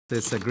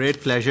It's a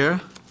great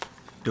pleasure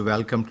to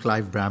welcome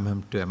Clive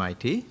Bramham to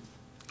MIT.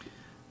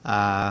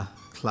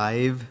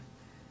 Clive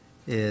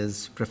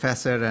is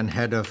professor and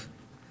head of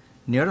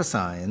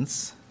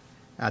neuroscience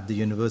at the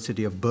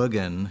University of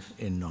Bergen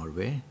in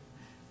Norway.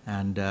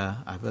 And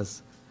I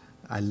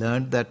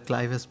learned that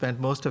Clive has spent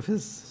most of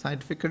his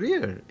scientific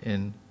career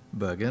in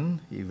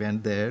Bergen. He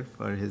went there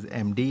for his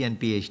MD and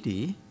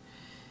Ph.D.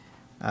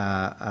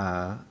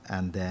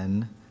 And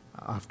then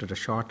after a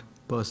short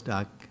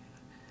postdoc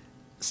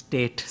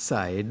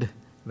stateside,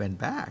 went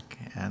back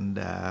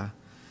and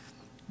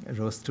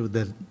rose through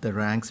the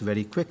ranks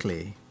very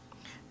quickly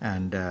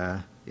and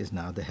is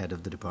now the head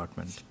of the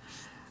department.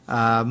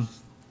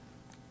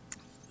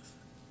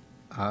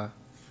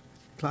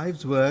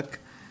 Clive's work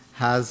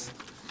has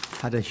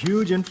had a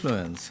huge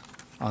influence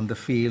on the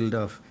field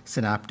of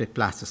synaptic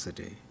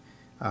plasticity.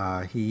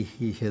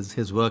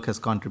 His work has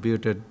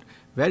contributed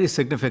very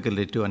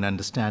significantly to an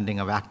understanding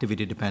of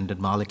activity-dependent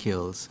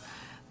molecules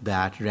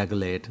that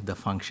regulate the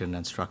function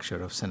and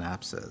structure of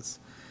synapses.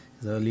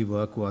 His early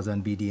work was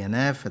on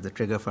BDNF as a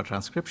trigger for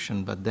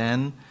transcription, but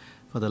then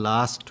for the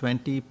last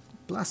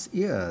 20-plus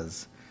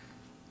years,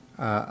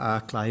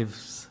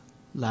 Clive's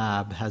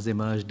lab has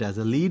emerged as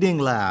a leading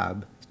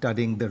lab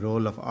studying the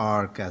role of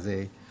ARC as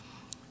a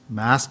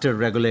master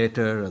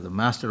regulator, or the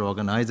master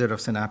organizer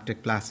of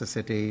synaptic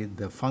plasticity,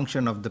 the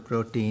function of the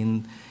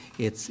protein,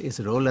 its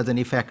role as an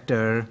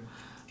effector.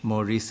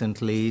 More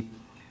recently,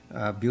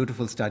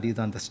 beautiful studies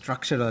on the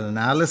structural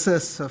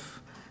analysis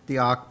of the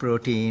ARC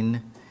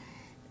protein,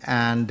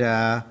 and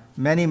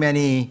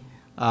many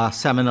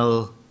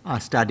seminal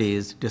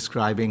studies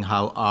describing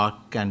how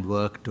ARC can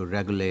work to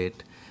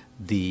regulate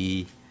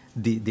the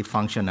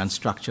function and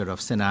structure of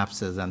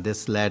synapses. And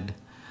this led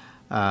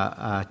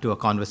to a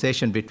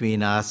conversation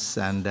between us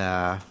and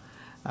to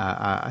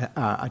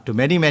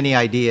many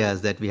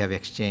ideas that we have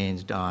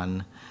exchanged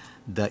on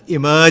the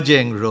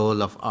emerging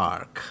role of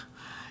ARC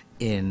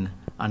in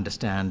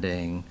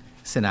understanding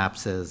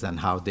synapses and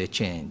how they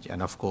change.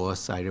 And of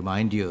course, I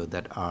remind you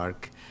that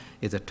ARC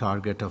is a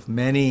target of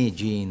many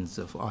genes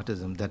of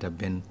autism that have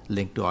been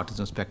linked to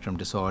autism spectrum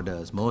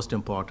disorders. Most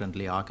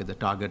importantly, ARC is a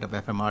target of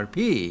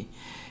FMRP,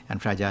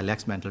 and Fragile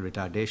X mental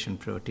retardation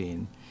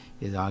protein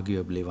is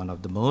arguably one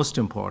of the most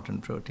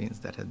important proteins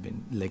that has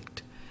been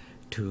linked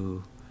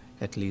to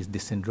at least the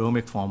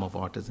syndromic form of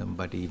autism,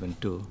 but even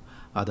to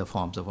other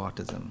forms of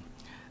autism.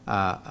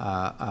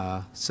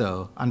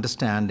 So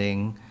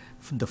understanding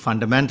the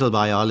fundamental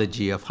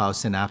biology of how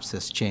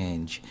synapses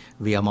change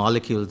via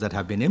molecules that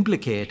have been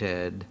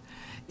implicated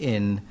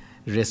in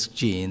risk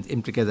genes,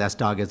 implicated as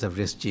targets of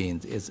risk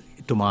genes, is,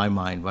 to my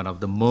mind, one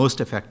of the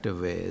most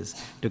effective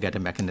ways to get a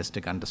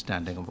mechanistic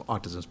understanding of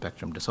autism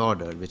spectrum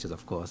disorder, which is,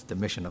 of course, the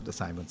mission of the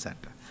Simon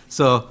Center.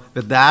 So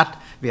with that,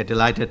 we are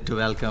delighted to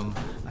welcome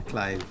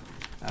Clive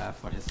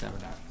for his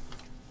seminar.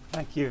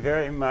 Thank you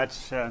very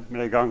much,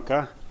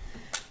 Miligonka.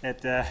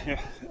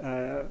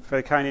 For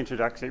a kind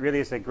introduction. It really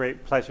is a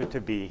great pleasure to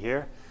be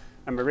here.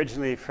 I'm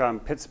originally from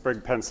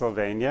Pittsburgh,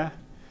 Pennsylvania,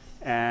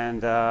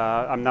 and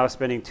I'm now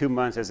spending 2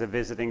 months as a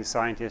visiting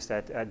scientist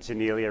at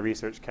Genelia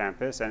Research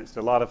Campus, and it's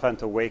a lot of fun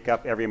to wake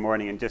up every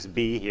morning and just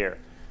be here.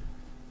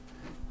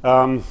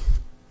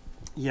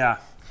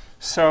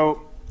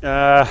 So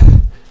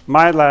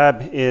my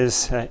lab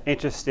is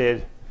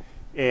interested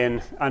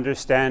in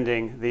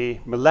understanding the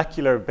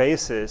molecular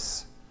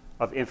basis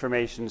of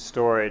information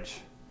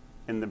storage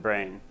in the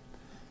brain,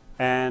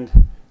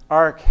 and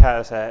ARC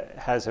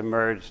has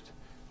emerged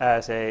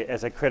as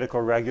a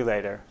critical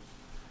regulator.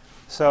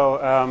 So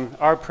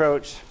our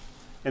approach,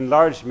 in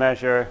large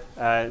measure,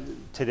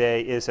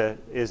 today is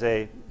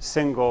a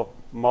single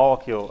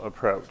molecule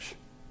approach,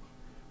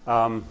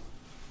 and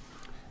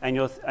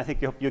I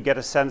think you'll get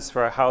a sense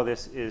for how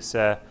this is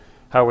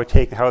how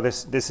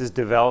this is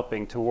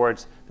developing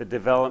towards the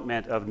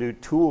development of new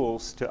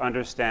tools to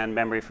understand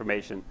memory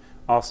information,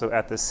 also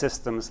at the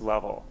systems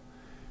level.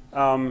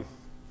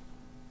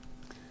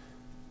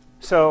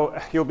 So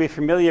you'll be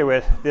familiar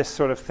with this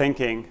sort of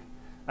thinking,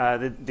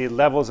 the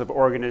levels of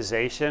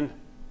organization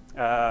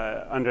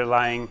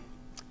underlying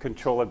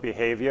control of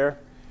behavior,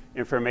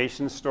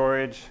 information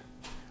storage.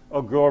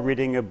 A girl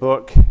reading a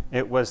book,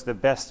 it was the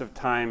best of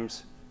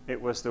times,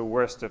 it was the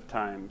worst of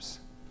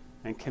times.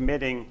 And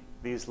committing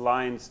these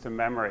lines to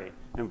memory,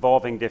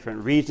 involving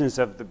different regions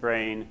of the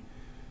brain,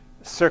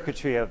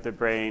 circuitry of the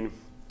brain,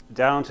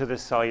 down to the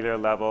cellular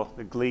level,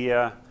 the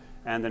glia,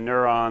 and the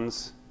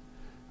neurons,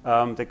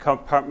 the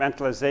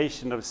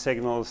compartmentalization of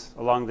signals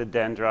along the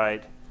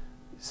dendrite,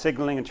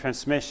 signaling and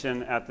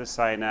transmission at the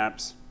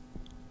synapse,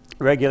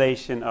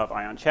 regulation of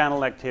ion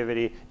channel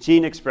activity,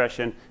 gene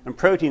expression, and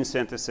protein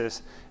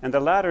synthesis. And the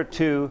latter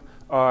two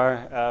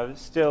are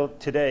still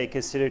today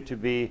considered to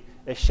be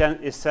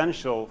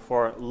essential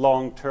for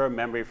long-term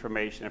memory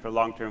formation and for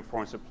long-term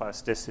forms of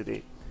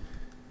plasticity.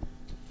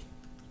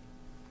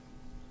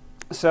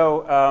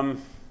 So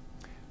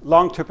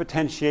long-term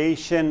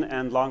potentiation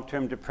and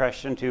long-term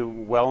depression, two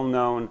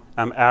well-known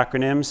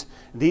acronyms.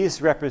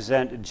 These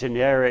represent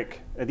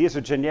generic, these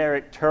are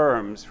generic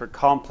terms for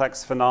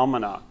complex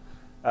phenomena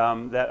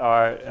that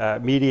are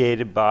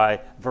mediated by a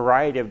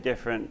variety of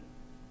different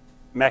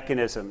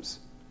mechanisms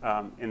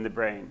in the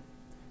brain.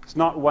 It's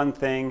not one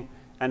thing,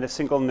 and a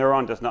single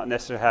neuron does not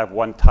necessarily have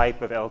one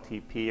type of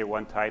LTP or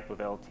one type of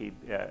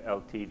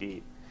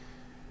LTD.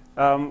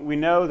 We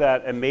know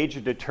that a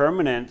major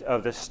determinant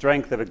of the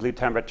strength of a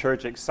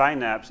glutamatergic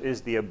synapse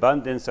is the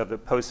abundance of the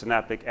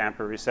postsynaptic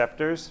AMPA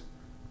receptors,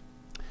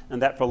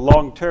 and that for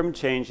long-term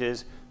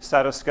changes,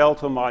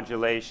 cytoskeletal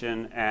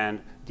modulation and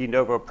de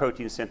novo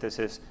protein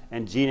synthesis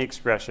and gene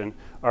expression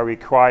are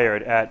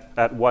required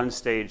at one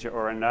stage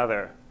or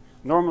another.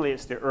 Normally,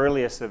 it's the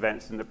earliest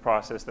events in the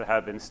process that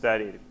have been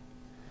studied.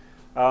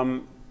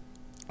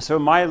 So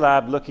my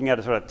lab, looking at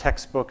a sort of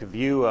textbook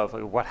view of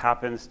what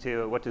happens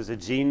to, what does a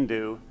gene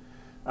do,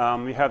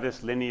 we have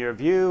this linear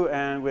view,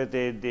 and with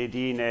the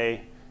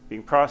DNA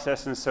being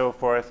processed and so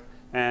forth,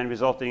 and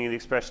resulting in the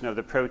expression of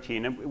the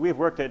protein. And we've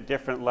worked at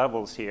different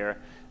levels here,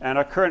 and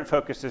our current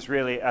focus is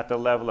really at the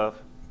level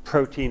of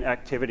protein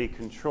activity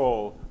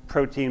control,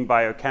 protein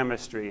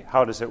biochemistry.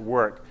 How does it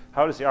work?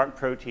 How does the ARC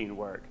protein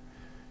work?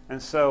 And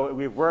so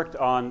we've worked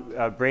on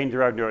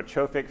brain-derived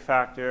neurotrophic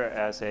factor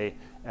as a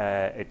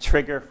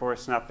trigger for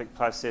synaptic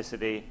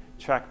plasticity,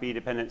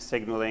 TrkB-dependent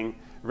signaling,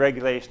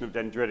 regulation of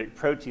dendritic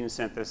protein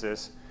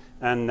synthesis,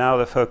 and now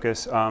the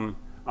focus on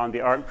the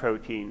ARC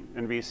protein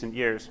in recent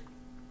years.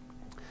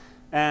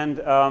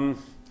 And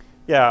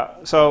yeah,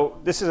 so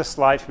this is a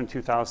slide from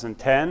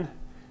 2010,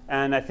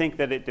 and I think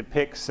that it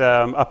depicts,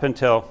 up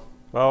until,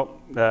 well,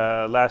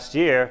 last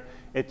year,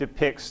 it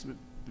depicts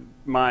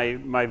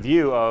my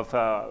view of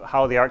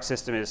how the ARC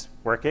system is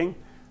working,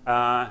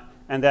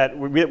 and that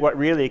what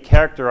really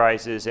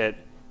characterizes it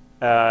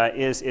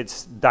is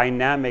its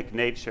dynamic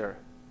nature,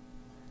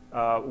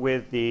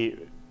 with the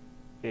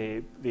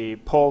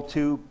pole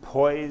 2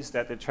 poised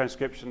at the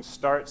transcription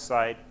start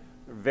site,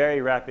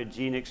 very rapid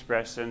gene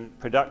expression,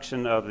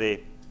 production of the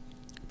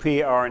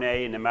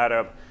pre-RNA in a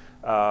matter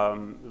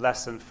of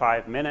less than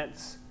 5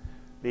 minutes,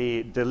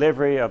 the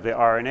delivery of the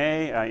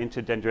RNA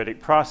into dendritic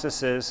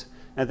processes,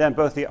 and then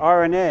both the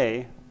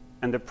RNA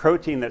and the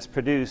protein that's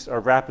produced are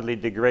rapidly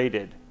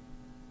degraded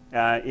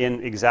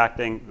in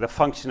exacting the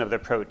function of the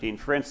protein,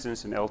 for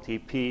instance, in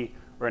LTP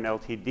or in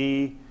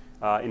LTD,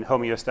 in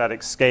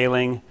homeostatic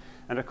scaling.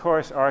 And of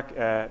course,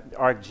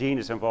 ARC gene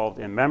is involved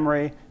in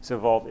memory. It's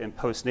involved in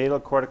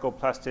postnatal cortical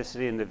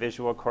plasticity in the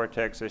visual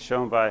cortex, as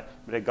shown by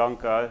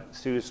Bergen,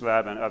 Sue's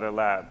lab, and other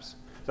labs.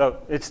 So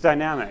it's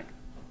dynamic.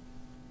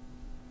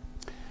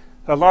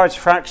 A large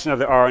fraction of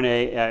the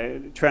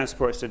RNA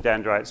transports to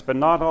dendrites, but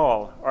not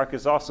all. ARC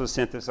is also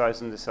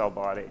synthesized in the cell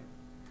body.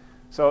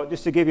 So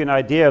just to give you an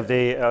idea of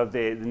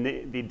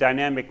the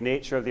dynamic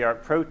nature of the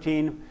ARC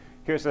protein,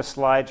 here's a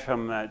slide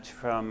from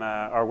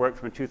our work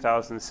from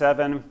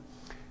 2007.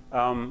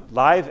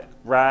 Live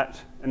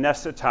rat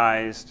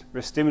anesthetized,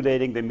 we're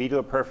stimulating the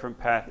medial perforant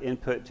path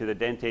input to the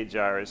dentate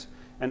gyrus,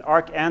 and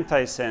ARC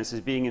antisense is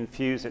being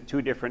infused at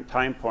 2 different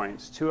time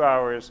points, 2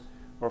 hours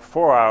or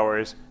 4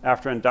 hours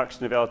after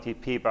induction of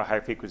LTP by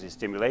high-frequency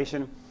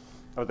stimulation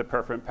of the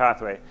perforant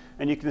pathway.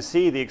 And you can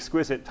see the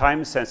exquisite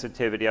time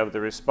sensitivity of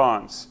the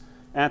response.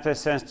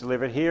 Antisense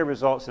delivered here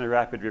results in a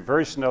rapid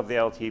reversion of the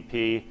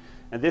LTP,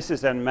 and this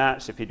is then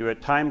matched, if you do a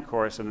time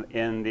course,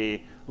 in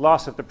the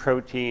loss of the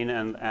protein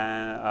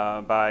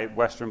and by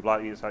Western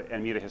blot and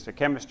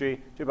immunohistochemistry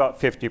to about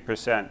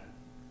 50%.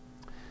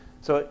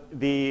 So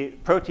the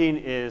protein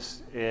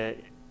is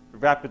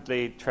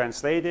rapidly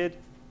translated,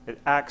 it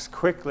acts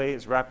quickly,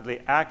 it's rapidly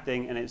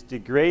acting, and it's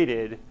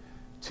degraded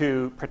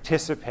to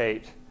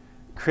participate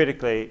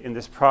critically in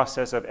this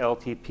process of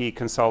LTP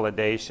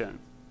consolidation.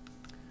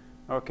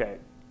 Okay.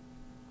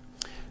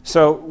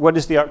 So what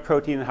is the ARC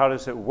protein and how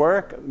does it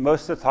work?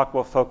 Most of the talk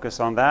will focus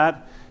on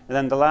that. And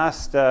then the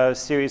last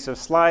series of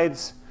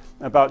slides,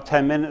 about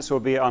 10 minutes, will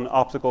be on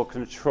optical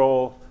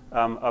control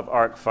of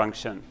ARC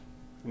function,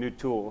 new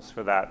tools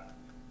for that.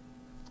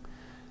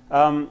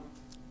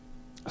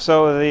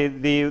 So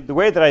the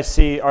way that I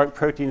see ARC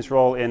protein's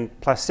role in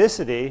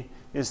plasticity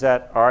is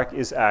that ARC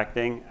is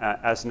acting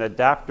as an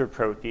adapter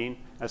protein,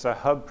 as a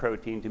hub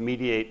protein to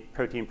mediate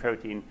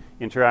protein-protein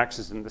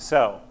interactions in the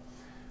cell.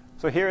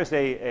 So here is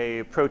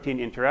a protein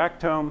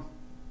interactome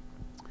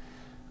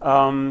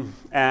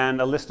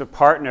and a list of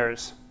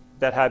partners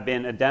that have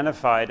been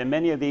identified. And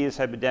many of these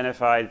have been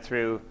identified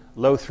through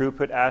low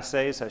throughput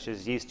assays, such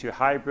as yeast-2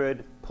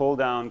 hybrid,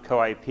 pull-down,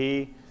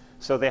 co-IP.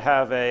 So they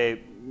have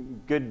a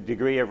good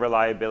degree of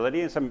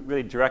reliability, and some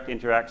really direct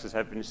interactions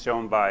have been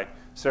shown by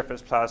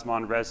surface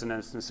plasmon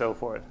resonance and so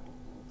forth.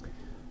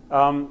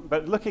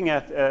 But looking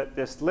at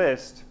this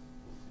list,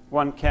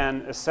 one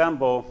can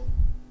assemble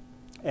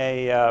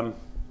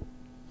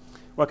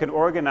one can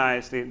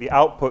organize the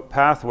output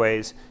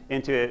pathways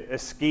into a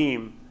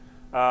scheme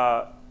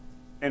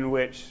in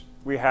which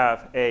we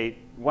have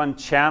one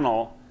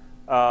channel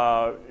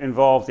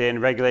involved in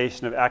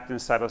regulation of actin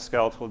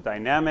cytoskeletal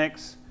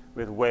dynamics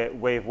with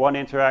wave 1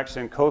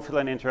 interaction,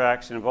 covalent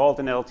interaction involved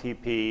in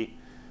LTP.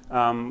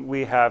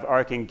 We have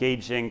ARC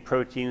engaging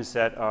proteins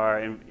that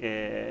are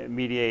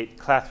mediate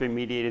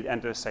clathrin-mediated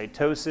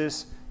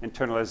endocytosis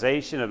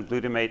internalization of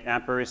glutamate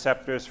AMPA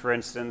receptors, for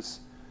instance.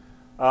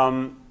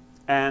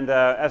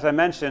 As I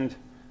mentioned,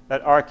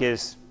 that ARC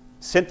is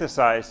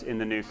synthesized in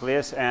the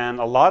nucleus, and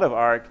a lot of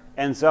ARC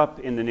ends up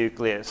in the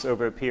nucleus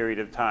over a period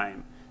of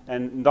time.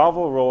 And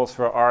novel roles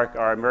for ARC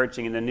are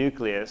emerging in the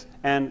nucleus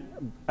and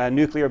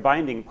nuclear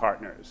binding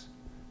partners,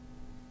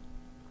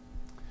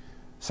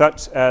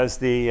 such as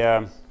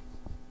the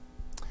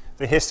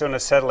histone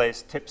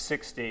acetylase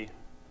TIP60.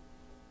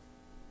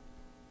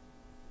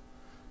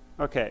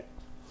 Okay.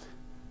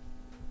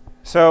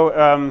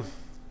 So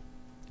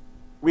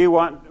we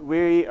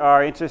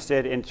are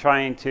interested in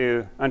trying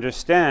to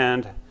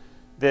understand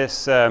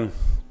this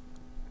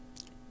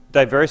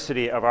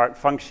diversity of ARC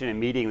function in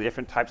meeting the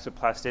different types of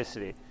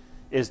plasticity.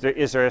 Is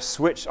there a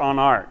switch on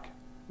ARC?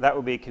 That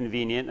would be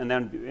convenient. And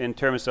then in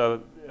terms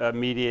of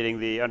understanding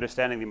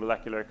the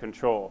molecular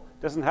control.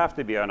 It doesn't have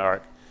to be on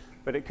ARC,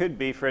 but it could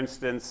be, for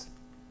instance,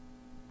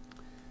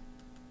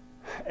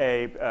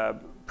 a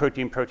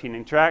protein-protein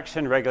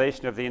interaction,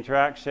 regulation of the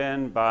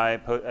interaction by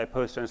a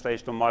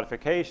post-translational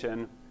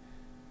modification.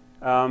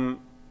 But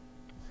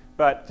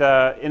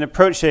in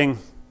approaching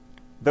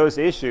those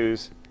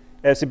issues,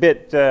 it's a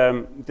bit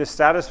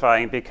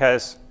dissatisfying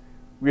because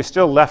we're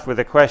still left with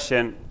the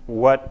question,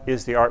 what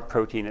is the ARC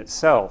protein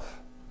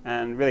itself?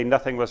 And really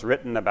nothing was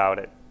written about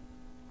it.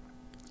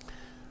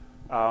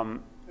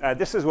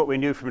 This is what we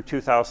knew from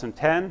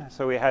 2010.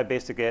 So we had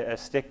basically a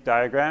stick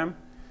diagram,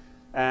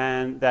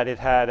 and that it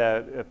had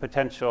a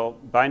potential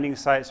binding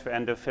sites for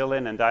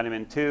endophyllin and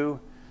dynamin 2.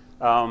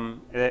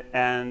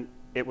 And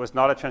it was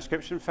not a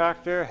transcription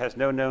factor, has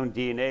no known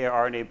DNA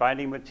or RNA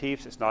binding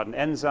motifs. It's not an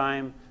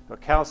enzyme, no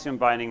calcium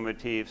binding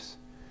motifs.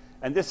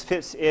 And this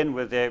fits in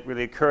with the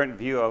really current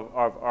view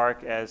of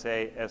ARC as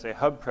a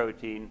hub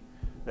protein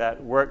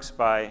that works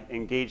by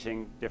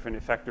engaging different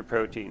effector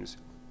proteins.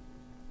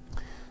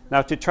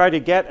 Now, to try to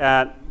get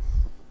at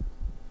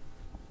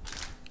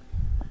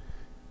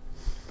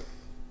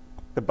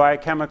the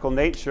biochemical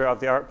nature of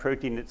the ARC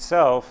protein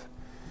itself,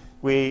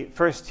 we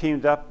first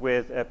teamed up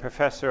with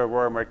Professor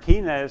Aurora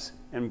Martinez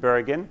in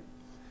Bergen,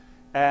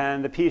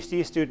 and the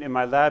PhD student in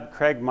my lab,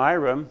 Craig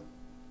Myram.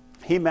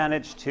 He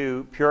managed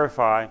to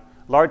purify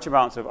large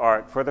amounts of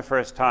ARC for the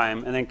first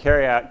time and then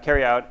carry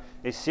out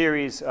a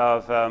series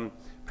of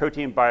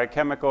protein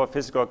biochemical,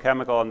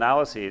 physicochemical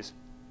analyses.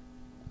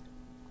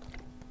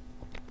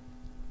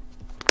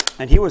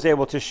 And he was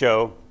able to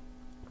show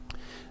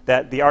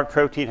that the ARC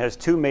protein has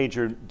two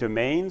major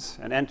domains,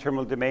 an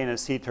N-terminal domain and a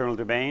C-terminal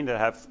domain that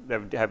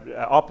have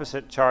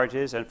opposite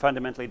charges and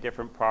fundamentally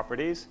different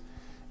properties,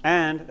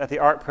 and that the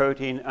ARC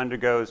protein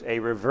undergoes a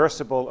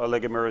reversible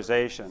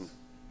oligomerization.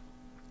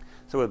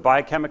 So with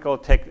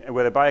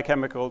a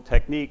biochemical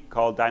technique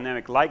called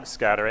dynamic light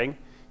scattering,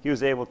 he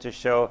was able to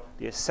show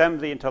the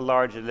assembly into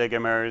large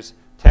oligomers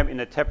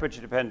in a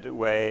temperature-dependent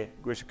way,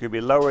 which could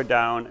be lowered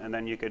down, and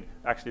then you could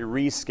actually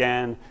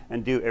rescan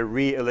and do a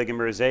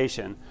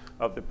re-oligomerization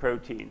of the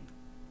protein.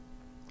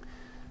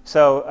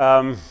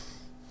 So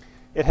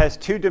it has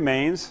two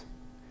domains,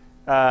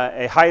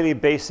 a highly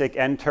basic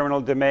N-terminal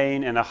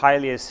domain and a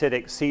highly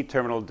acidic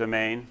C-terminal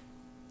domain.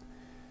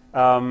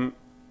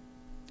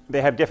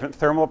 They have different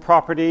thermal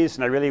properties,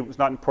 and it's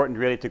not important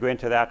really to go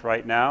into that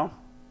right now.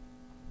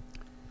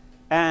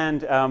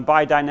 And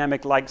by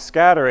dynamic light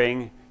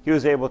scattering, he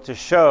was able to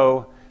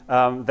show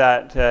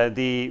that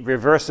the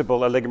reversible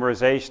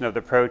oligomerization of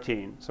the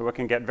protein. So we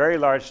can get very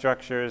large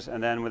structures,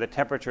 and then when the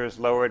temperature is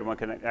lowered, one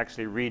can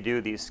actually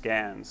redo these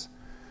scans.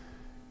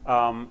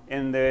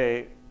 In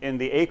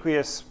the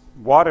aqueous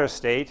water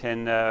state,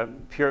 in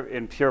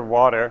pure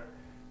water,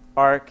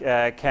 ARC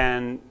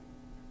can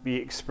be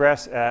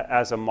expressed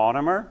as a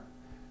monomer.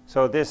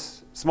 So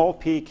this small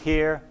peak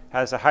here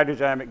has a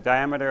hydrodynamic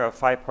diameter of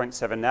 5.7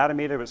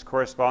 nanometer, which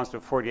corresponds to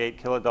a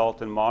 48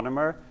 kilodalton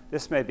monomer.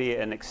 This may be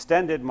an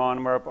extended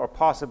monomer or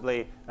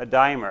possibly a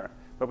dimer,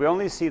 but we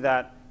only see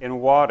that in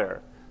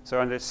water. So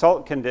under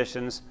salt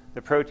conditions,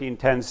 the protein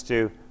tends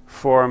to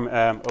form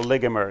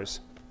oligomers.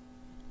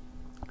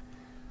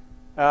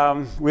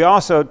 We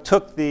also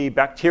took the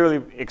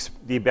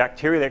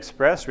bacterially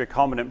expressed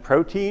recombinant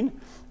protein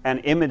and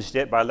imaged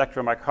it by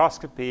electron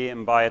microscopy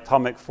and by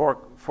atomic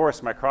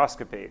force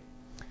microscopy.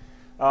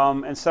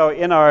 And so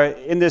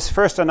in this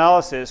first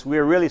analysis, we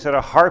were really sort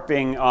of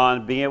harping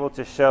on being able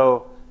to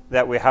show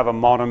that we have a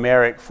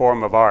monomeric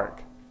form of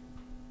ARC,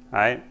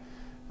 right?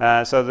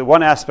 So the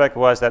one aspect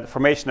was that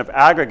formation of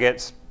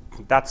aggregates,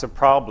 that's a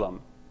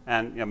problem,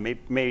 and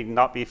may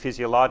not be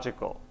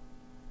physiological.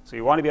 So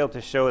you want to be able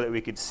to show that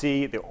we could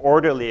see the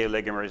orderly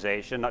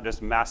oligomerization, not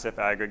just massive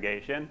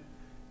aggregation,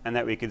 and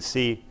that we could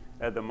see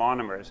the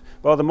monomers.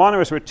 Well, the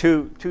monomers were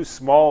too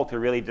small to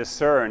really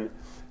discern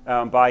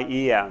by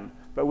EM.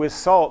 But with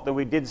salt, then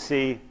we did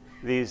see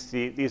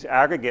these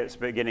aggregates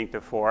beginning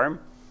to form.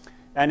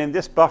 And in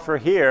this buffer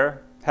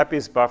here,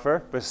 Heppy's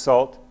buffer with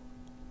salt,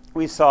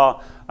 we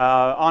saw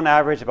on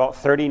average about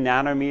 30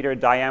 nanometer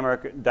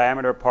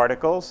diameter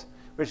particles,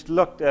 which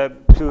looked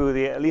at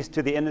least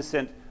to the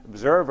innocent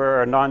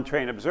observer or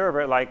non-trained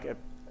observer like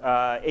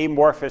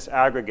amorphous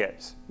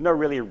aggregates. No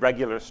really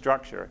regular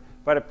structure,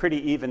 but a pretty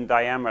even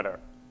diameter.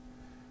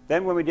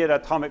 Then when we did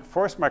atomic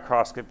force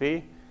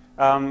microscopy,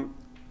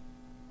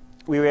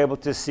 we were able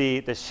to see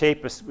the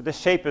shape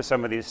of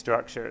some of these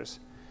structures.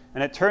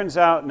 And it turns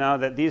out now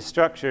that these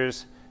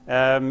structures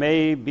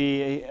may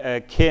be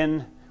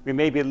akin. We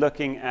may be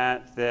looking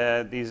at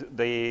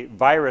the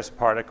virus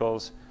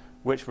particles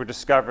which were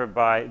discovered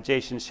by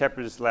Jason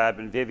Shepard's lab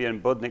and Vivian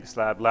Budnik's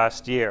lab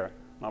last year.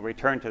 I'll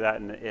return to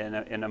that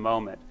in a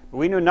moment. But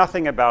we knew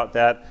nothing about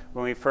that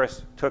when we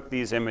first took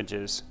these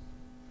images.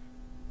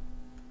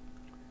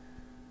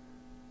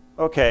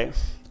 Okay,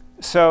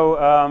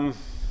 so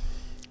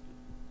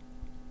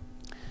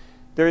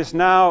there is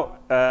now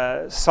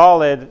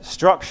solid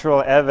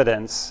structural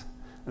evidence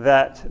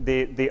that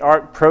the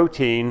ARC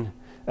protein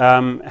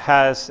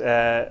has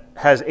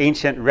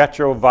ancient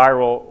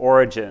retroviral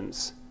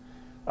origins.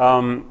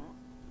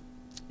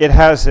 It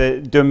has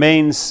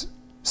domains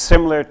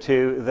similar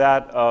to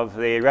that of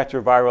the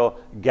retroviral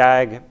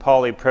GAG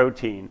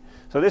polyprotein.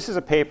 So this is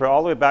a paper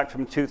all the way back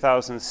from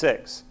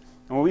 2006.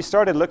 And when we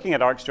started looking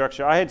at ARC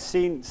structure, I had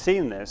seen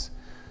this.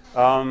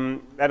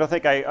 I don't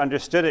think I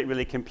understood it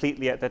really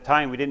completely at the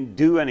time. We didn't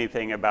do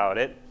anything about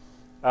it.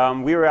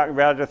 We were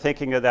rather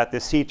thinking that the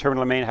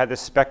C-terminal domain had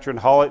this spectral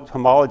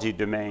homology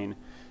domain.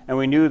 And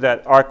we knew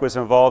that ARC was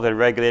involved in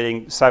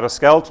regulating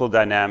cytoskeletal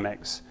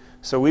dynamics.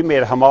 So we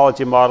made a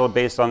homology model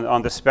based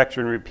on the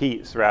spectrum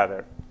repeats,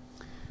 rather.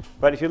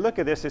 But if you look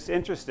at this, it's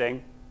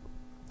interesting.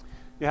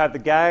 You have the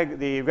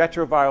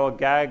retroviral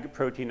GAG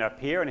protein up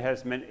here, and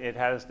it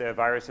has the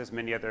virus's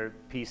many other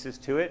pieces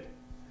to it.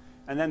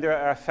 And then there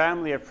are a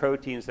family of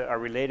proteins that are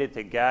related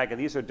to GAG, and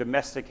these are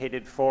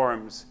domesticated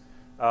forms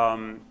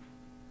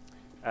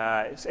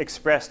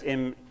expressed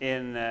in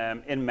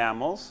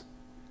mammals,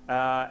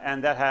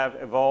 and that have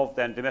evolved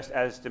then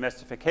as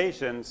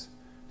domestications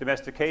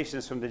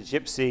from the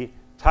gypsy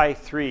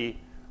Ti3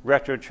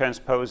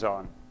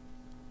 retrotransposon.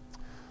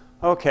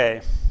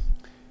 Okay.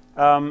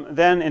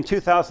 Then in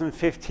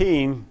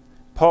 2015,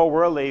 Paul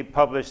Worley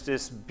published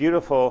this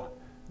beautiful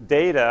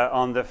data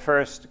on the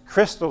first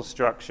crystal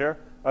structure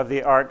of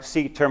the ARC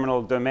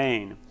C-terminal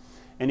domain.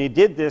 And he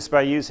did this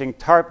by using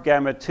TARP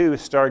gamma-2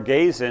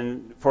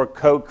 stargazin for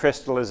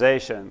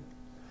co-crystallization.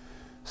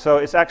 So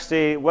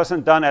it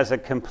wasn't done as a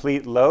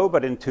complete lobe,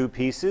 but in two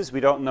pieces. We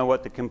don't know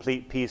what the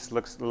complete piece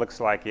looks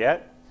like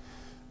yet.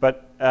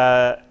 But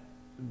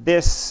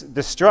the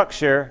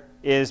structure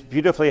is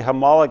beautifully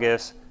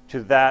homologous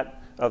to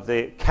that of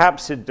the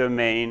capsid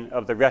domain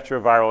of the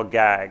retroviral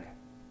GAG.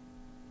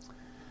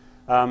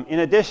 In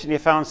addition, he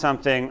found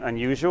something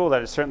unusual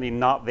that is certainly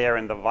not there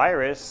in the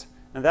virus,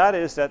 and that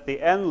is that the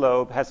end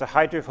lobe has a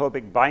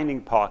hydrophobic binding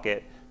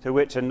pocket to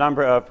which a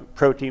number of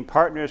protein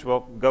partners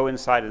will go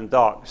inside and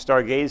dock,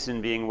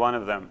 stargazin being one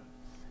of them.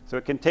 So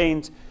it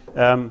contains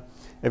a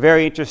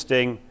very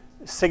interesting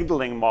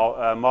signaling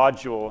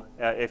module,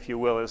 if you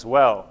will, as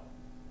well.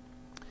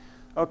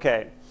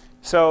 Okay,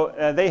 so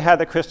they had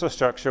the crystal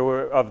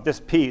structure of this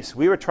piece.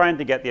 We were trying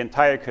to get the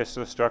entire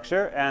crystal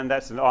structure, and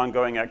that's an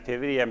ongoing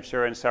activity, I'm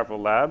sure, in several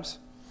labs.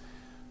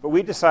 But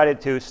we decided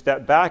to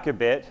step back a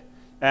bit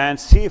and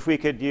see if we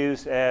could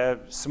use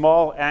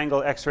small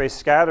angle X-ray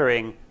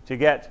scattering to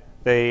get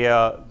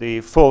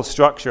the full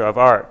structure of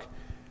ARC.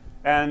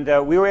 And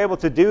we were able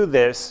to do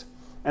this,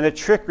 and the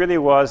trick really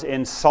was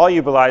in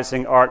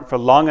solubilizing ARC for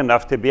long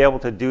enough to be able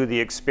to do the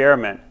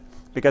experiment,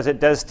 because it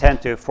does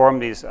tend to form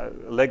these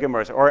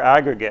oligomers or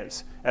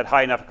aggregates at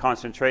high enough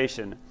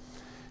concentration.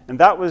 And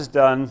that was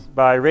done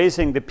by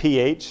raising the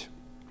pH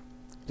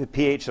to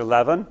pH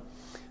 11.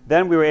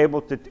 Then we were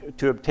able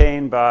to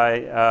obtain by,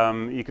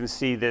 you can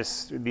see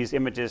these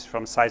images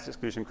from size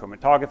exclusion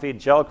chromatography,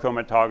 gel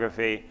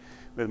chromatography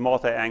with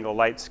multi-angle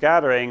light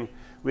scattering.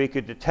 We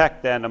could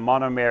detect then a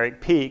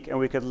monomeric peak, and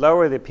we could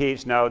lower the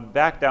pH now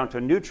back down to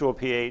neutral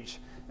pH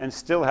and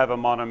still have a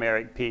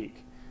monomeric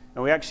peak.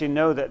 And we actually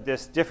know that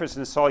this difference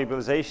in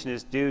solubilization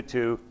is due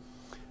to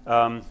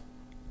the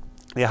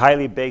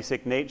highly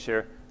basic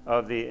nature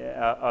of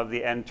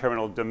the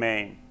N-terminal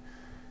domain.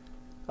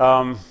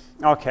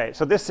 Okay,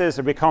 so this is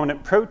a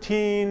recombinant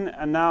protein,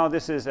 and now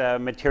this is a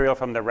material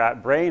from the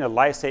rat brain, a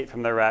lysate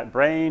from the rat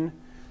brain,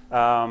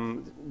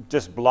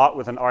 just blot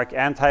with an ARC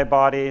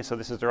antibody. So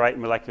this is the right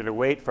molecular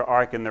weight for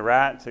ARC in the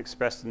rat. It's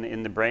expressed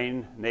in the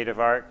brain, native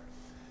ARC.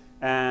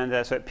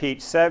 And so at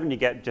pH 7, you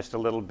get just a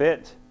little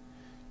bit.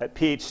 At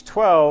pH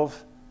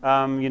 12,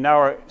 you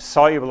now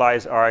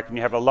solubilize ARC, and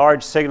you have a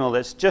large signal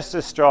that's just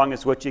as strong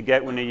as what you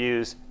get when you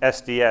use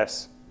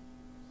SDS.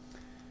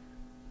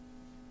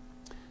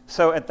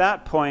 So at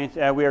that point,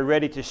 we are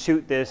ready to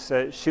shoot this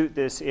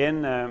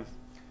in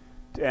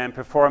and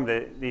perform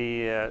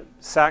the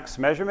SAX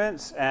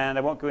measurements. And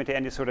I won't go into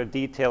any sort of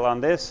detail on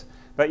this,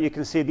 but you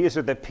can see these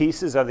are the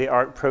pieces of the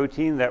ARC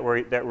protein that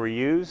were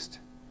used,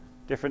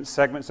 different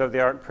segments of the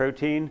ARC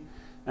protein.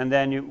 And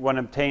then one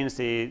obtains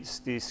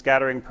the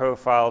scattering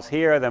profiles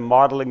here. The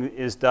modeling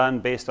is done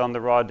based on the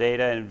raw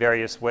data in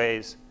various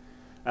ways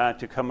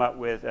to come up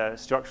with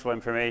structural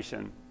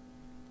information.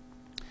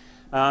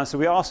 So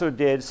we also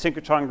did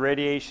synchrotron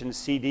radiation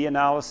CD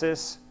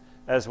analysis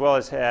as well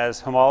as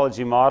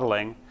homology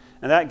modeling.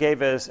 And that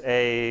gave us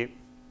a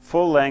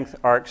full-length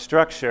arc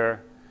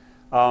structure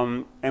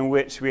in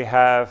which we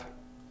have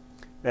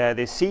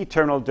the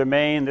C-terminal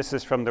domain. This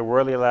is from the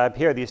Worley lab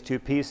here, these two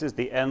pieces,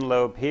 the N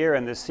lobe here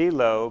and the C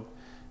lobe.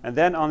 And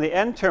then on the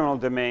N-terminal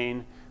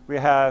domain, we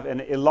have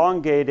an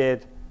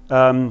elongated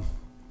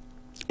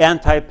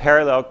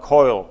anti-parallel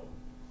coil,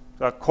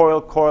 a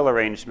coil-coil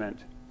arrangement.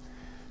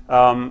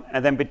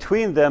 And then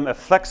between them, a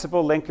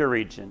flexible linker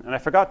region. And I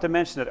forgot to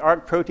mention that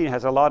ARC protein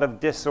has a lot of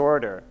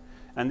disorder.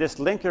 And this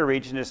linker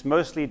region is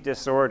mostly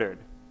disordered.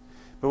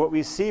 But what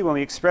we see when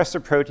we express the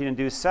protein and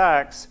do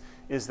SACs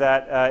is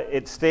that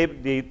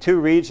the two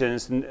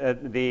regions,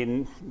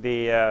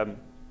 the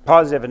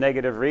positive and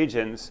negative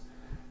regions,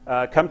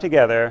 come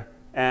together,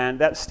 and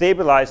that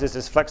stabilizes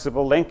this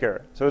flexible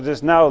linker. So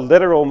there's now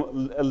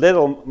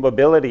little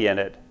mobility in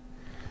it.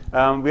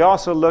 We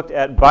also looked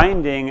at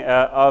binding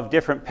of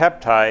different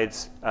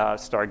peptides,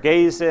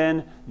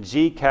 stargazin,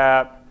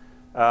 GCAP,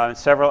 and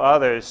several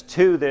others,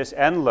 to this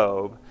N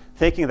lobe,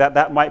 thinking that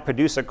that might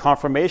produce a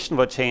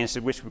conformational change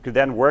which we could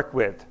then work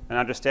with and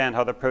understand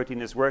how the protein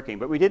is working.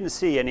 But we didn't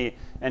see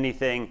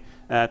anything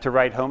to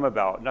write home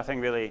about, nothing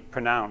really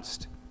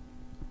pronounced.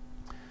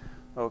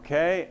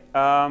 Okay.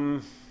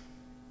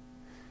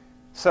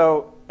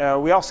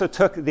 We also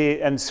took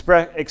and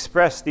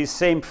expressed these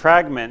same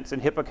fragments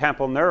in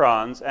hippocampal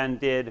neurons and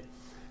did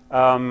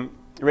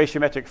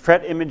ratiometric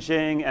FRET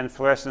imaging and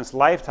fluorescence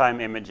lifetime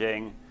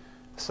imaging.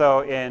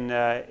 So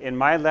in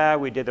my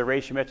lab, we did the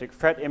ratiometric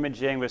FRET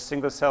imaging with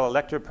single-cell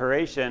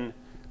electroporation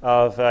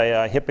of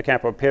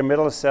hippocampal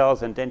pyramidal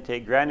cells and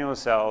dentate granule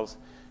cells.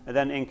 And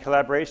then in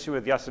collaboration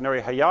with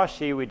Yasunori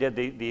Hayashi, we did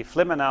the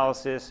FLIM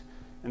analysis,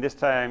 and this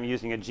time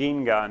using a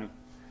gene gun.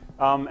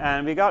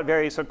 And we got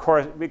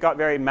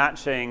very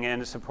matching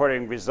and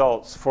supporting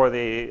results for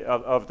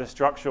of the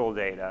structural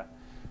data.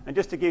 And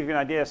just to give you an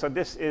idea, so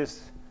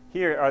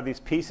here are these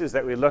pieces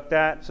that we looked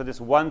at. So this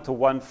 1 to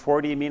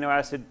 140 amino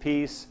acid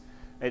piece,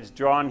 it's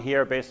drawn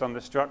here based on the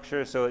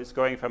structure. So it's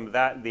going from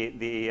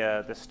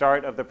the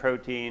start of the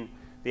protein,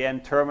 the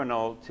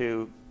N-terminal,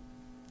 to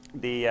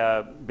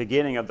the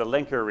beginning of the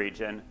linker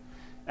region.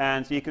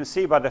 And so you can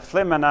see by the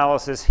FLIM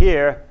analysis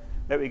here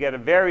that we get a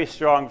very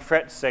strong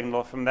FRET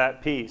signal from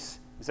that piece.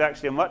 It's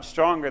actually much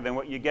stronger than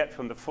what you get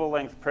from the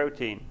full-length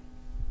protein.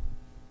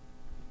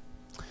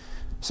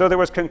 So there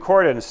was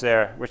concordance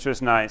there, which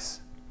was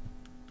nice.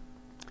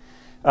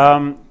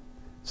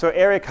 So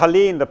Eric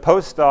Hallin, the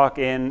postdoc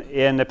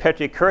in the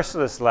Petri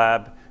Kurselis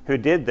lab who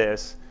did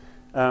this,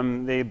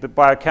 the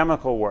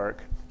biochemical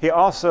work, he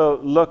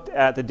also looked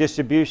at the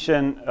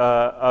distribution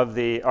of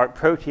the ARC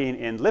protein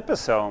in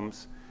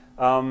liposomes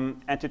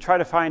and to try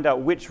to find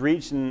out which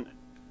region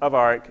of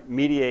ARC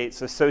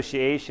mediates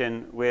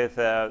association with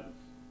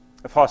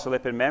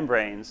phospholipid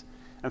membranes,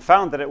 and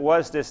found that it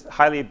was this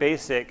highly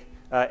basic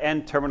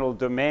N-terminal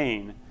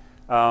domain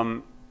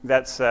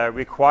that's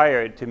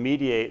required to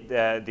mediate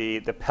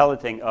the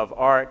pelleting of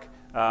ARC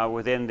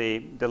within the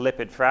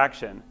lipid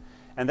fraction.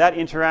 And that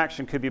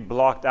interaction could be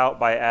blocked out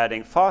by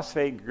adding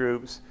phosphate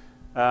groups,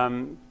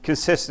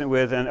 consistent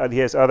with, and he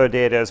has other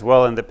data as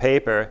well in the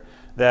paper,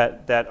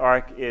 that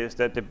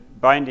the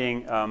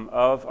binding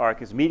of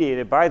ARC is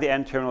mediated by the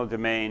N-terminal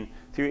domain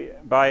through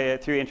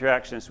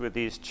interactions with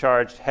these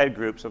charged head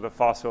groups of the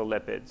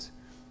phospholipids.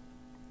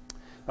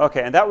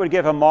 Okay, and that would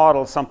give a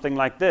model something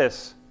like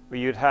this, where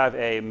you'd have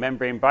a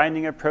membrane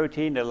binding of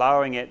protein,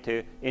 allowing it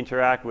to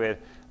interact with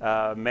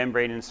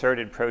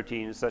membrane-inserted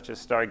proteins such as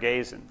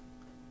stargazin.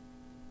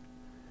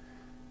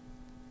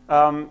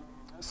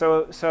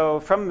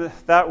 So from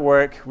that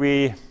work,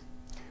 we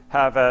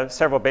have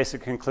several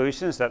basic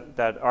conclusions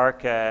that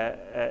ARC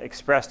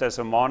expressed as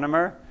a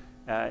monomer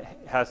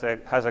has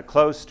a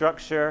closed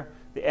structure.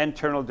 The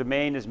N-terminal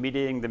domain is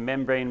mediating the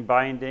membrane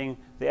binding.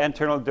 The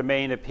N-terminal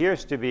domain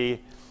appears to be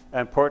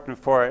important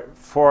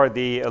for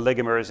the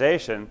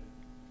oligomerization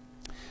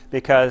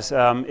because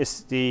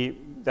it's the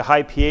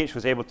high pH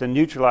was able to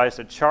neutralize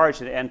the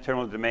charge in the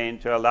N-terminal domain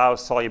to allow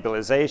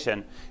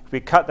solubilization. If we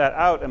cut that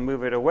out and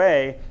move it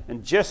away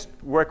and just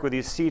work with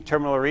these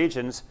C-terminal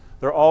regions,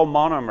 they're all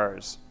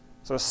monomers.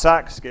 So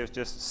SACS gives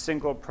just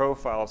single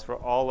profiles for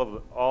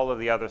all of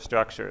the other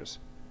structures.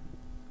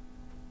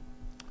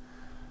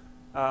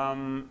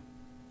 And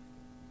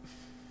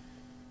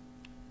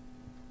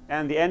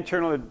the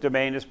N-terminal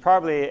domain is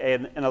probably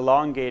an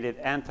elongated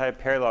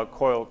anti-parallel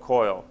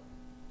coil.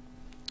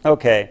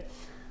 Okay,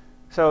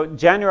 so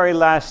January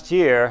last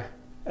year,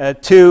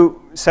 two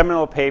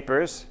seminal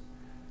papers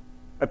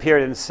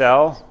appeared in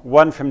Cell,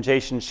 one from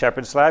Jason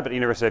Shepard's lab at the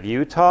University of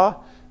Utah,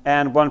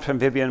 and one from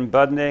Vivian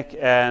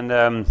Budnick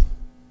and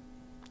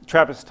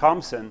Travis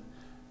Thompson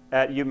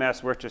at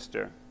UMass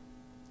Worcester.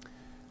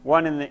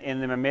 One in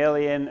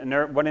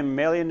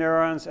mammalian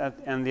neurons,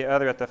 and the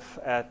other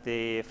at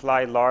the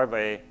fly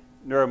larvae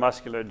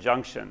neuromuscular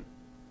junction.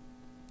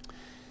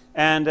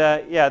 And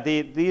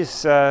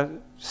these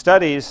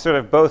studies sort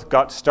of both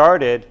got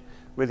started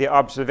with the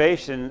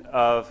observation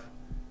of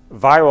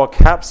viral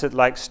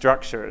capsid-like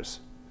structures.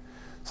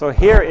 So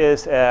here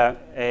is an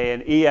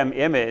EM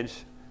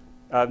image,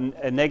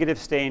 a negative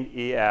stained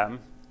EM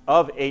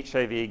of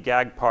HIV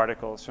gag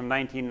particles from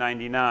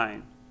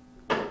 1999.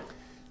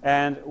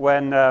 And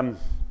when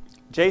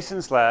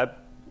Jason's lab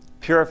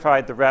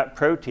purified the rat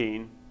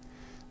protein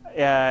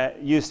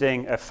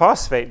using a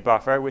phosphate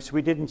buffer, which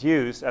we didn't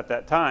use at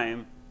that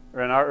time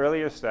or in our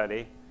earlier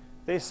study,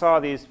 they saw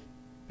these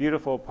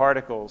beautiful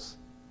particles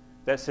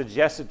that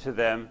suggested to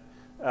them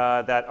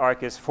that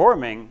ARC is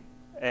forming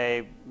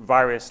a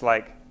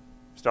virus-like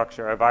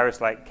structure, a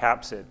virus-like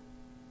capsid.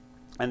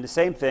 And the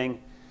same thing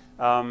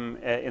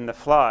in the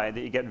fly, that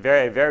you get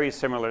very, very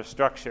similar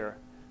structure.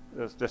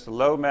 There's just a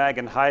low mag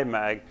and high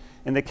mag.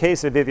 In the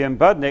case of Vivian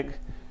Budnick,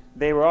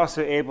 they were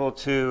also able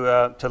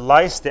to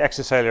lyse the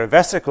extracellular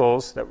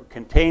vesicles that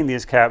contain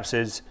these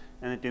capsids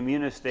and then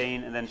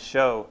immunostain and then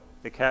show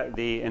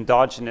the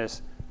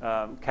endogenous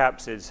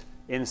capsids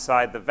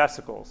inside the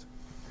vesicles.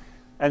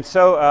 And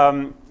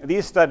so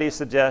these studies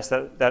suggest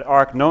that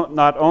ARC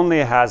not only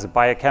has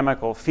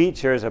biochemical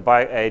features,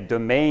 a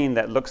domain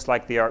that looks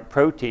like the ARC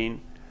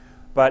protein,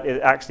 but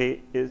it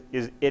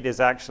is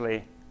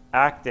actually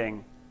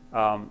acting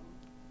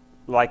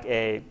like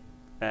an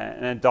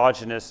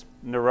endogenous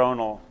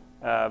neuronal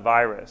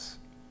virus,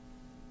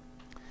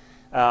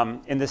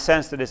 in the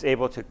sense that it's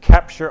able to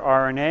capture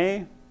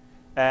RNA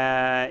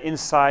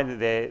inside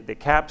the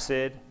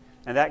capsid,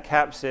 and that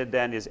capsid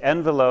then is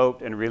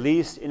enveloped and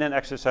released in an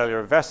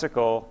extracellular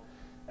vesicle,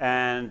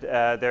 and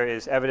there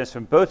is evidence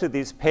from both of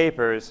these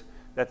papers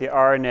that the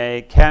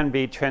RNA can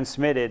be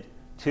transmitted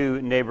to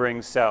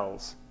neighboring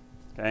cells.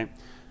 Okay?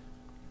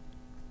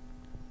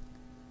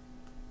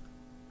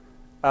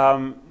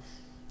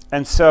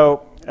 And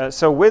so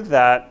with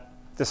that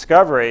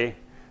discovery,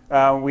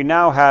 we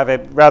now have a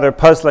rather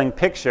puzzling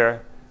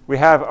picture. We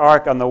have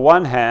ARC on the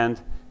one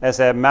hand as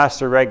a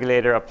master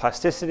regulator of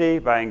plasticity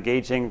by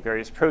engaging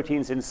various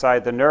proteins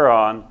inside the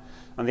neuron.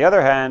 On the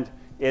other hand,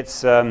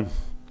 it's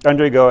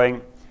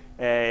undergoing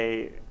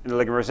an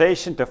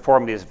oligomerization to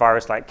form these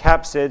virus-like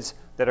capsids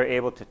that are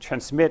able to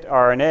transmit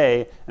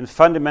RNA, and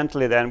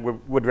fundamentally then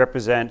would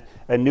represent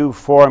a new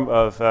form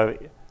of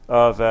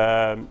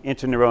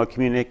interneuronal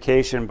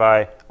communication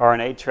by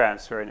RNA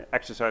transfer in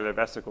extracellular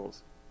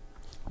vesicles,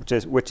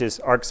 which is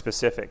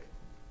ARC-specific.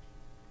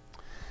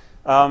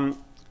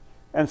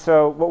 And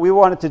so what we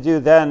wanted to do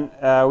then,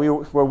 we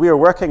were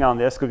working on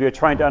this because we were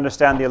trying to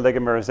understand the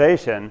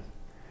oligomerization.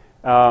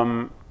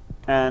 And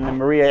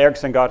Maria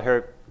Eriksson got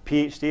her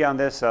Ph.D. on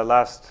this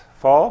last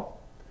fall.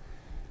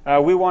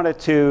 We wanted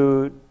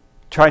to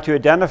try to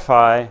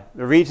identify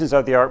the regions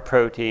of the ARC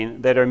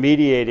protein that are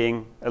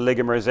mediating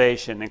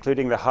oligomerization,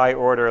 including the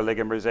high-order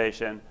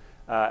oligomerization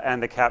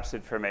and the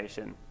capsid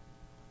formation.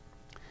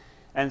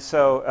 And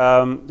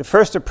so the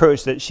first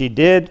approach that she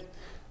did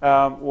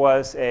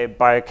was a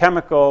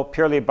biochemical,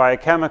 purely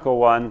biochemical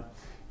one,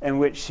 in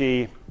which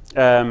she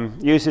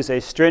uses a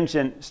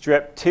stringent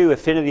strep2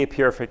 affinity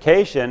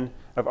purification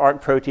of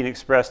ARC protein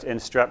expressed in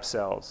strep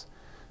cells.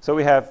 So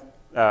we have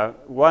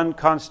one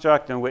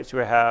construct in which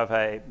we have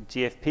a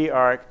GFP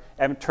ARC,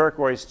 M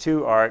turquoise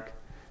 2 ARC,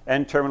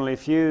 N terminally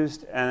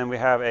fused, and then we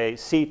have a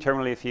C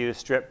terminally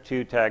fused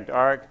strep2 tagged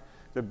ARC.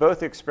 They're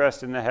both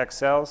expressed in the hex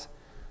cells.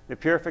 The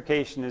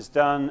purification is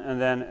done,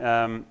 and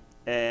then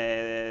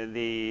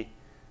the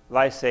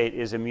lysate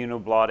is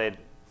immunoblotted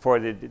for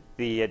the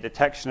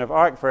detection of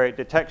ARC, for a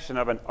detection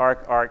of an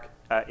ARC-ARC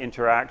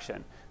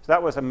interaction. So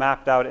that was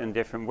mapped out in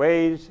different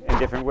ways.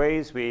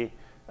 We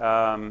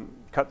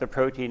cut the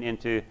protein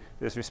into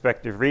those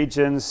respective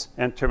regions,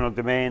 N-terminal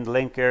domain,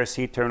 linker,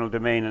 C-terminal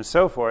domain, and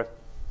so forth.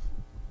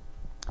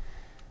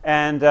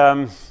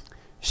 And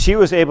she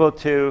was able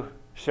to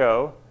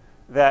show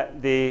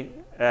that the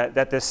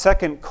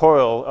second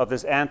coil of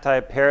this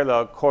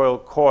anti-parallel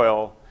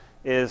coil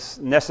is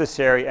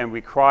necessary and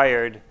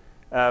required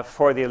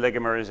for the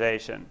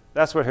oligomerization.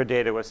 That's what her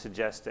data was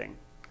suggesting.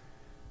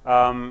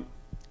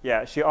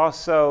 Yeah, there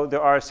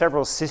are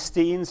several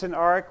cysteines in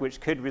ARC,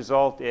 which could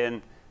result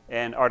in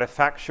an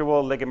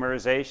artifactual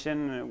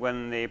oligomerization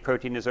when the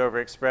protein is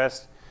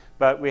overexpressed.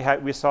 But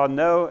we saw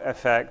no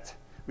effect.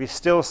 We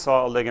still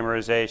saw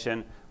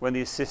oligomerization when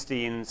these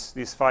cysteines,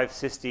 these 5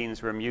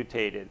 cysteines, were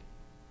mutated.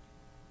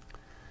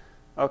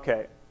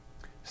 Okay.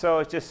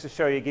 So just to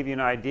show you, give you an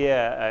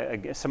idea,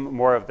 some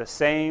more of the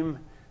same,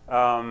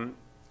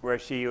 where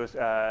she was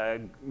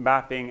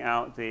mapping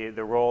out the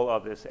role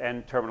of this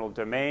N-terminal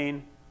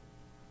domain.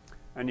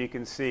 And you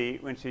can see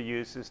when she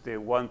uses the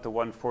 1 to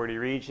 140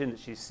 region,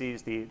 she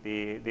sees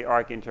the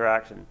ARC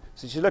interaction.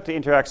 So she looked at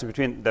interaction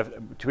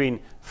between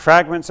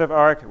fragments of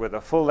ARC with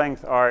a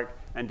full-length ARC,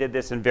 and did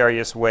this in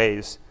various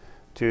ways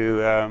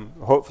to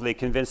hopefully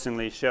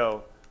convincingly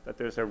show that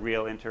there's a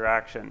real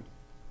interaction.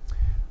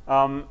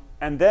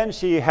 And then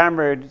she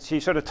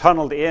sort of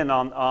tunneled in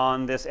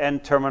on this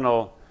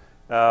N-terminal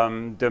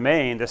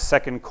domain, the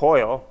second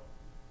coil,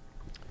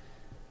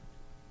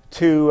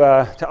 to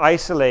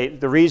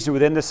isolate the region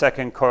within the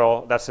second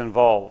coil that's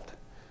involved.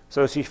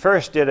 So she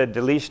first did a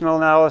deletional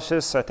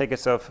analysis, I think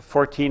it's of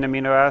 14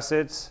 amino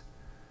acids,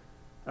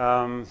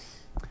 And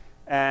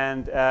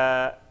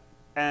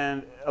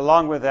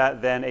along with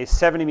that, then a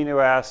 7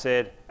 amino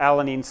acid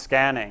alanine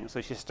scanning.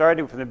 So she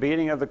started from the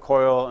beginning of the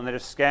coil and then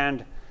just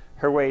scanned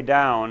her way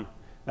down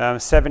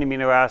 7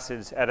 amino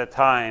acids at a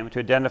time to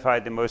identify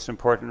the most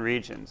important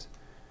regions.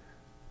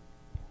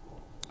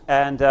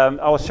 And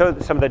I'll show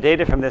some of the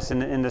data from this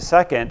in a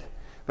second.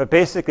 But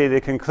basically,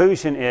 the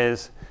conclusion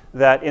is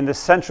that in the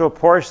central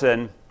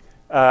portion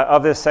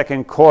of this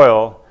second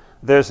coil,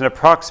 there's an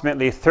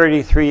approximately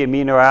 33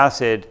 amino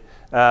acid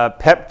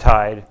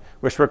peptide,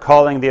 which we're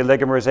calling the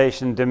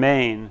oligomerization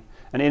domain.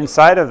 And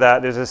inside of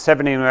that, there's a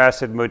 7 amino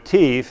acid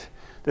motif.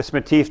 This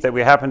motif that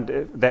we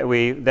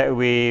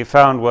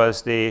found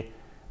was the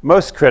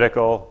most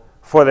critical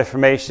for the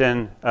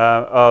formation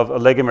of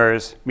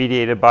oligomers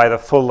mediated by the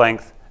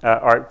full-length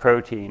ARC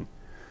protein.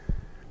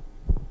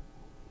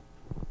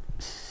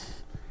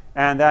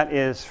 And that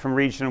is from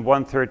region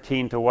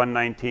 113 to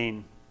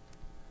 119.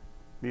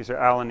 These are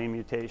alanine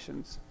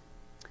mutations.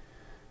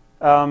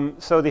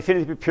 So the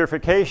affinity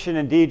purification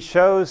indeed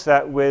shows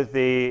that with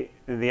the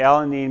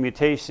alanine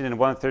mutation in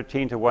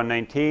 113 to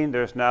 119,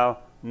 there's now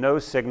no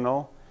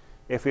signal.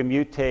 If we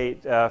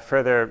mutate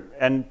further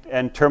and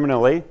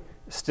terminally,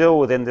 still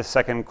within the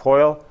second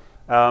coil,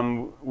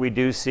 we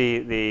do see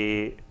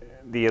the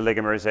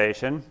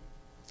oligomerization.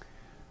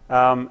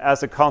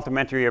 As a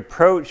complementary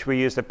approach, we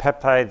use the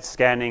peptide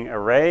scanning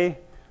array.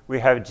 We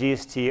have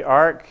GST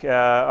arc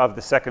of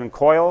the second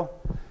coil,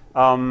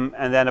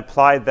 and then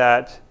applied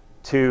that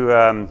to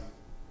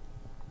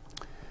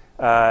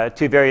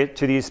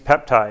these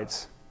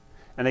peptides.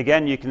 And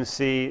again, you can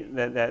see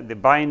that the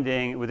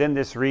binding within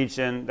this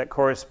region that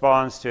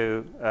corresponds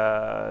to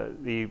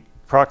the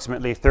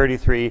approximately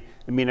 33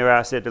 amino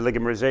acid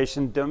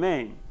oligomerization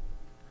domain.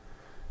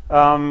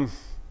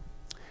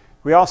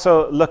 We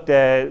also looked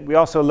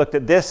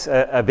at this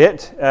a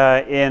bit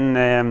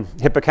in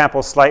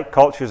hippocampal slight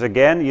cultures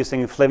again,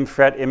 using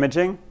FLIM-FRET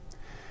imaging,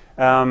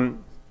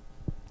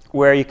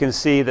 where you can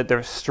see that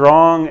there's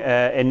strong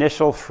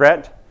initial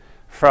FRET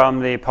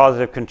from the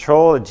positive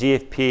control, the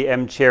GFP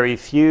M-cherry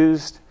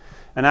fused,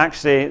 and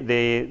actually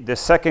the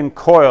second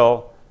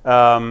coil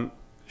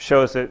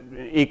shows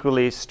an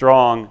equally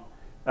strong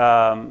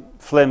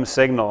FLIM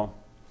signal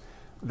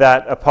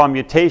that upon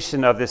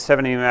mutation of this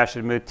 7 amino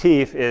acid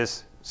motif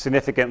is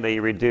significantly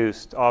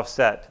reduced,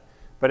 offset,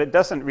 but it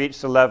doesn't reach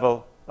the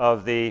level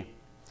of the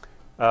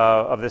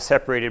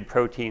separated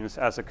proteins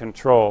as a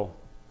control.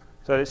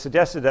 So it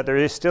suggested that there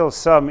is still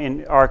some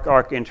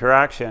ARC-ARC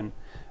interaction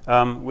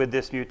with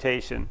this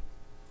mutation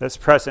that's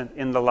present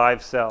in the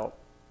live cell.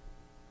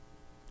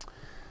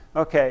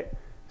 Okay,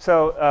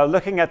 so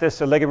looking at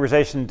this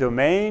oligomerization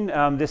domain,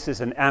 this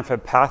is an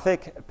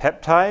amphipathic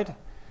peptide.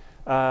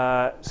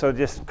 So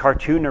this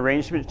cartoon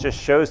arrangement just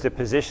shows the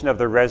position of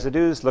the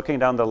residues looking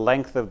down the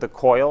length of the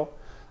coil.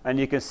 And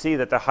you can see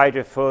that the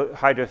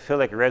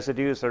hydrophilic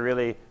residues are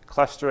really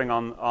clustering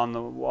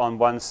on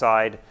one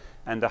side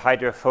and the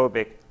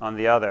hydrophobic on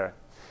the other.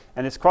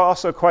 And it's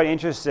also quite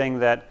interesting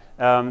that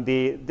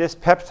this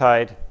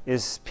peptide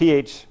is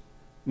pH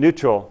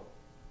neutral,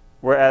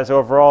 whereas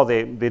overall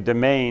the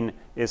domain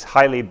is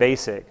highly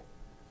basic,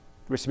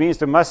 which means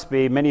there must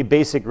be many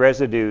basic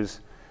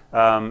residues.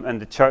 And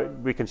the chart,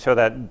 we can show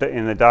that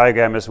in the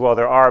diagram as well.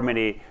 There are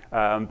many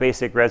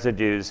basic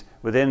residues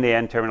within the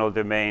N-terminal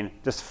domain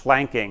just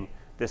flanking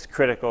this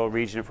critical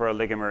region for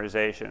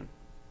oligomerization.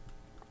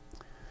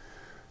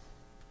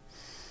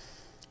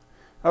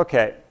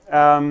 Okay.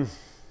 And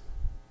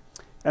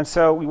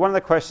so one of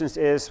the questions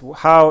is,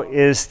 how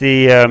is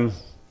the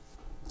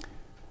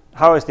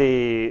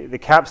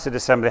capsid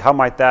assembly, how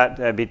might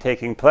that be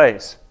taking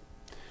place?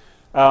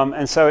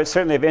 And so it's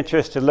certainly of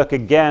interest to look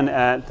again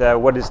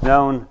at what is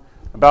known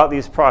about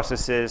these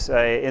processes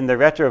in the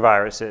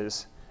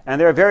retroviruses. And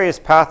there are various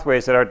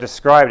pathways that are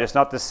described. It's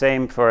not the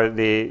same for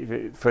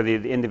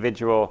the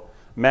individual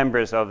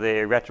members of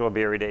the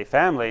Retroviridae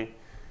family.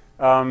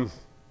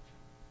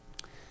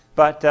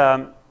 But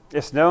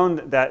it's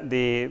known that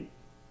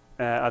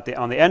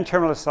on the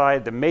N-terminal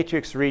side, the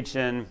matrix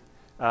region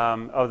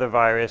of the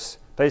virus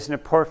plays an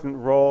important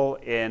role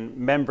in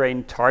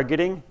membrane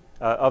targeting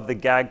of the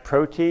GAG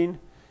protein,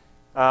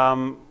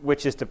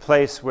 which is the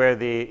place where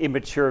the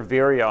immature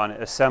virion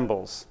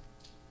assembles.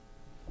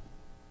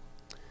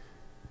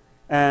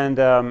 And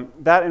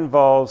that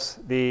involves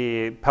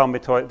the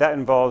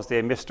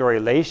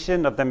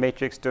mistorylation of the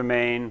matrix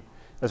domain,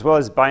 as well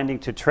as binding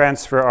to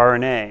transfer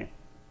RNA.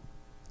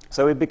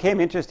 So we became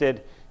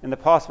interested in the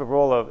possible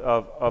role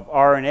of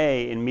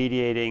RNA in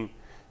mediating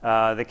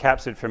the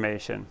capsid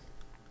formation.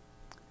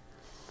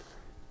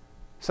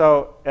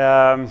 So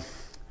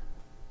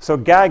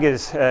GAG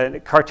is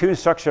the cartoon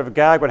structure of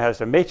GAG. One has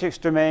the matrix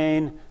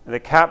domain, the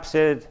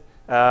capsid,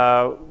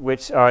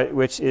 which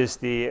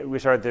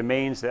are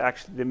domains that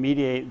actually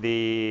mediate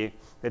the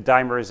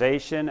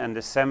dimerization and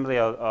assembly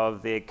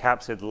of the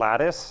capsid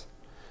lattice.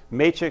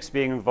 Matrix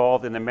being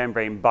involved in the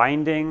membrane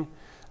binding.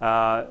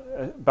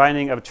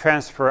 Binding of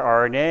transfer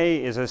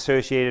RNA is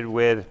associated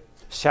with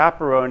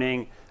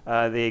chaperoning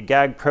the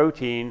GAG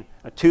protein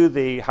to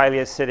the highly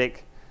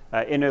acidic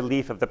inner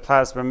leaf of the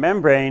plasma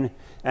membrane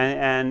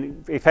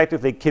and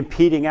effectively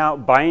competing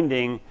out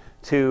binding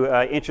to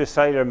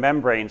intracellular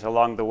membranes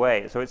along the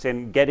way. So it's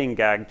in getting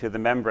gagged to the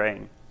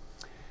membrane.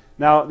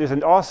 Now, there's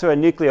also a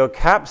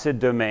nucleocapsid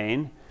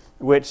domain,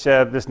 which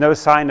there's no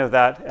sign of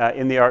that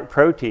in the ARC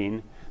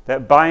protein,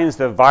 that binds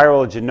the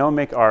viral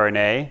genomic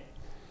RNA,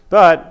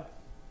 but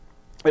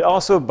it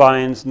also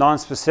binds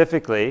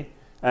nonspecifically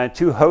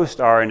to host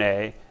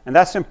RNA, and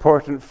that's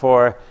important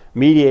for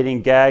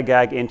mediating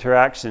GAG-GAG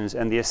interactions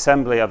and the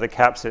assembly of the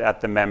capsid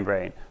at the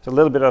membrane. So a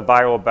little bit of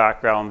viral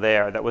background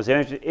there that was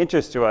of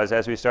interest to us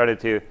as we started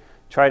to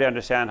try to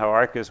understand how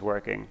ARC is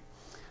working.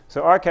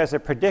 So ARC has a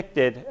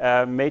predicted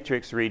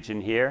matrix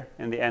region here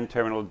in the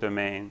N-terminal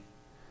domain.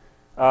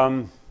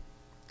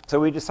 So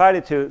we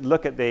decided to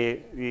look at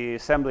the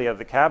assembly of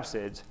the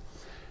capsids.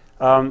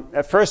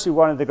 At first, we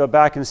wanted to go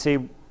back and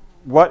see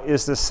what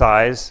is the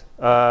size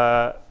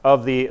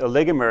of the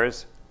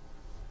oligomers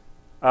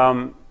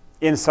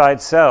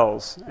inside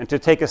cells, and to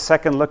take a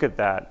second look at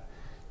that.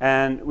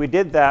 And we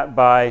did that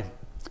by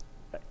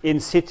in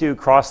situ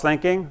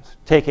cross-linking,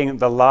 taking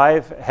the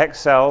live hex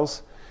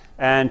cells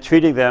and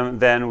treating them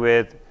then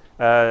with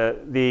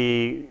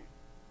the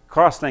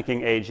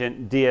cross-linking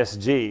agent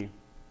DSG.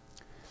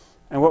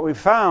 And what we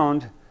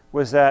found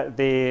was that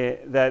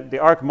the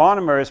ARC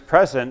monomer is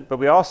present, but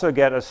we also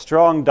get a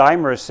strong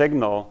dimer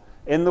signal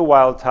in the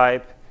wild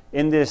type,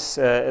 in this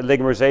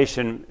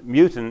oligomerization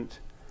mutant,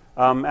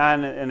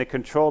 and in a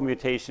control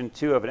mutation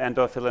too of an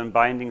endothelin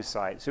binding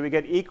site. So we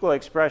get equal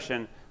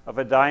expression of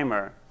a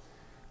dimer.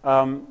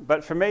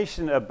 But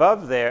formation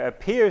above there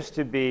appears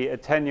to be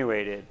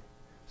attenuated.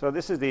 So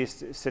this is the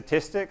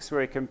statistics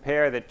where we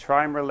compare the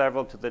trimer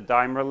level to the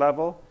dimer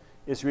level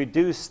is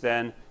reduced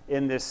then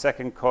in this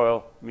second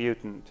coil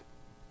mutant.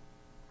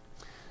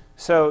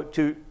 So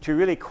to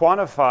really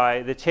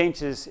quantify the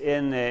changes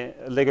in the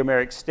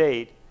oligomeric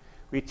state,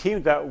 we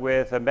teamed up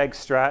with Meg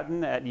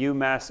Stratton at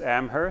UMass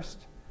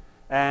Amherst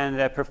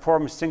and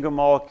performed single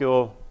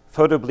molecule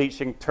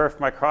photobleaching turf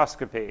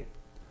microscopy.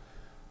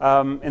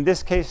 In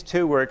this case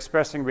too, we're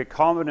expressing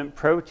recombinant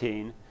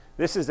protein.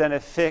 This is then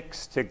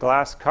affixed to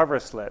glass cover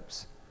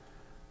slips.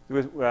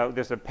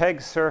 There's a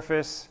PEG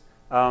surface,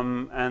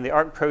 and the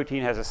ARC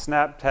protein has a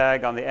SNAP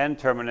tag on the N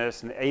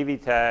terminus and an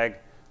AV tag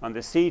on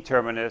the C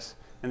terminus.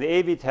 And the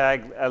AV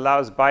tag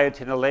allows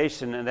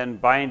biotinylation and then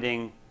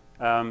binding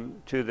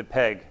to the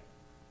PEG.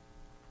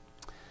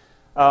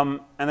 And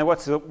then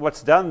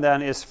what's done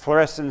then is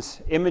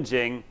fluorescence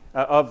imaging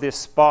of these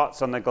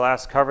spots on the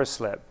glass cover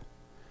slip.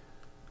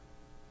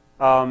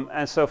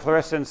 And so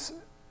fluorescence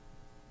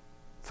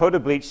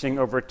photobleaching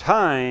over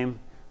time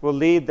will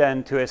lead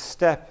then to a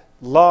step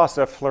loss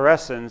of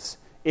fluorescence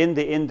in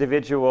the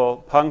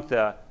individual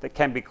puncta that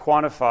can be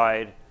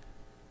quantified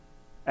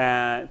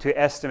to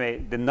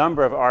estimate the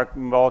number of ARC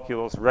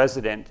molecules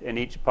resident in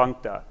each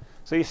puncta.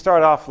 So you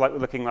start off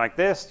looking like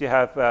this. You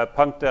have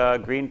puncta,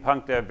 green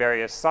puncta of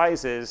various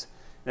sizes.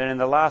 Then in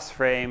the last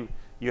frame,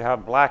 you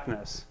have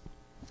blackness.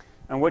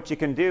 And what you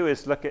can do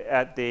is look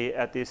at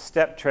the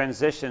step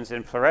transitions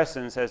in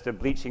fluorescence as the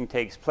bleaching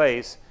takes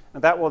place.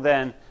 And that will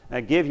then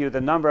give you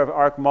the number of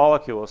ARC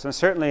molecules. And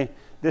certainly,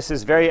 this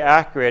is very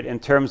accurate in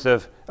terms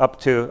of up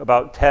to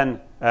about 10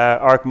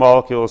 ARC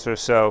molecules or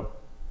so.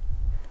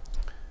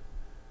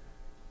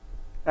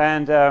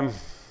 And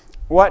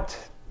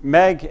what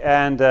Meg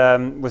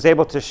and was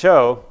able to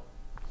show,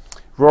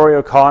 Rory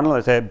O'Connell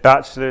is a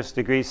bachelor's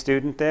degree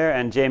student there,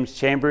 and James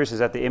Chambers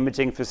is at the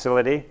imaging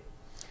facility.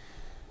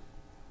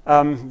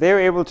 They were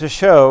able to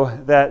show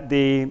that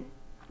the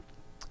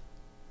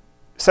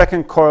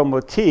second coil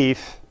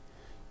motif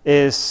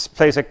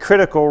plays a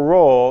critical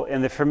role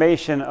in the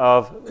formation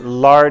of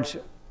large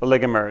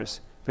oligomers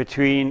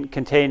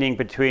containing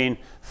between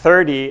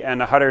 30 and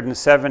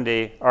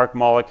 170 ARC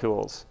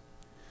molecules.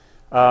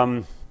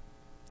 And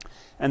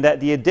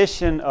that the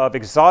addition of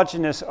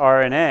exogenous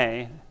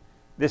RNA,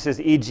 this is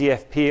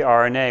EGFP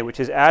RNA, which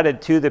is added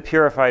to the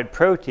purified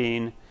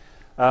protein,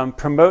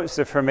 promotes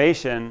the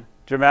formation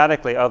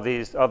dramatically of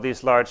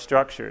these large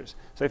structures.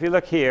 So if you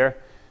look here,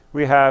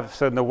 we have,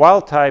 so in the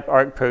wild type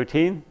ARC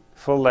protein,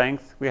 full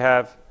length, we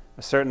have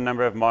a certain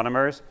number of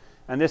monomers,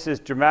 and this is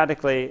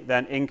dramatically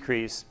then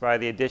increased by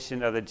the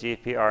addition of the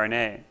GFP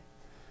RNA.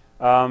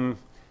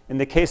 In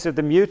the case of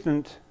the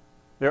mutant,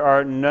 there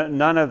are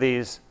none of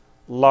these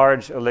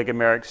large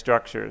oligomeric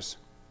structures.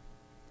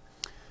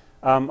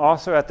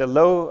 Also at the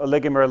low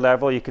oligomer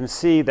level, you can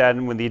see that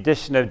with the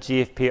addition of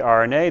GFP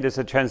RNA, there's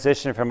a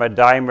transition from a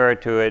dimer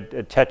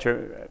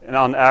to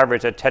on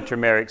average, a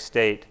tetrameric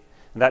state.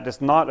 And that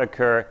does not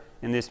occur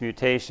in this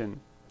mutation.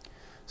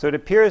 So it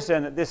appears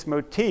then that this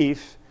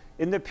motif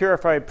in the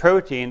purified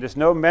protein, there's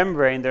no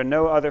membrane, there are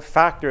no other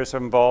factors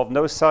involved,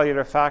 no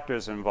cellular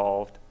factors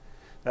involved.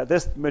 That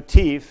this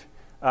motif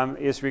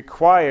is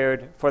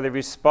required for the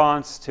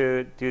response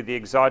to the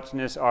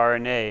exogenous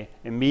RNA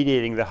in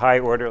mediating the high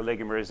order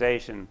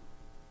oligomerization.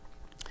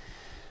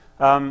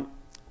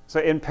 So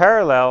in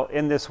parallel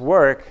in this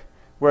work,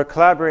 we're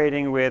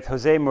collaborating with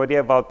Jose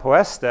Maria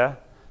Valpuesta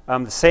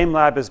the same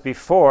lab as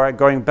before,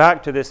 going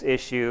back to this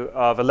issue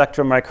of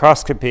electron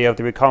microscopy of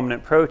the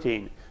recombinant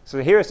protein.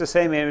 So here's the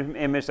same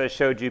image I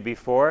showed you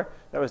before.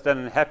 That was done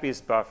in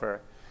Heppy's buffer.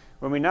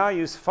 When we now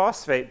use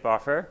phosphate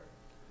buffer,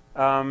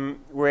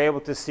 we're able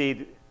to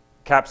see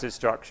capsid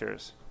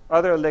structures.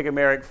 Other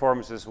oligomeric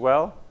forms as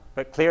well,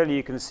 but clearly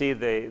you can see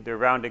the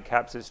rounded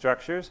capsid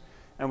structures.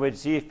 And with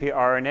GFP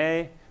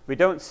RNA,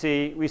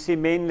 we see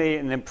mainly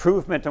an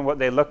improvement in what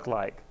they look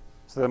like.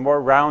 So they're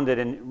more rounded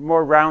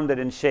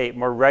in shape,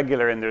 more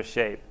regular in their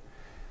shape.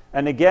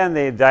 And again,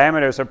 the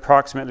diameter is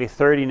approximately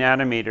 30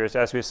 nanometers,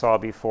 as we saw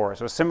before,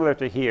 so similar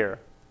to here.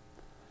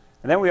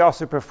 And then we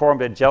also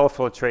performed a gel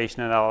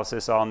filtration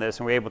analysis on this,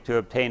 and we were able to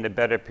obtain a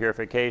better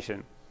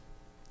purification.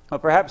 Well,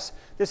 perhaps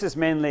this is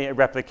mainly a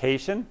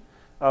replication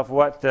of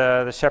what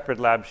the Shepherd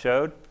lab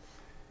showed.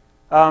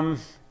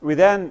 We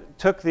then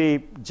took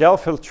the gel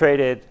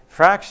filtrated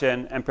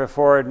fraction and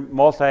performed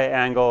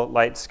multi-angle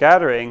light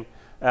scattering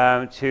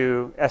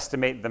to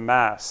estimate the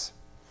mass.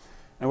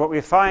 And what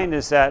we find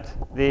is that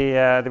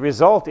the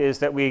result is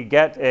that we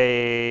get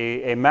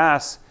a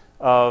mass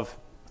of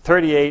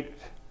 38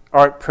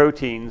 ARC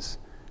proteins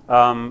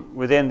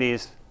within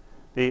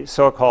the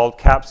so-called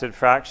capsid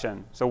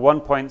fraction, so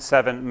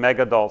 1.7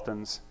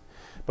 megadaltons.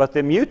 But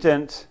the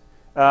mutant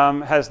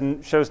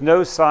shows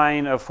no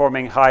sign of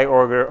forming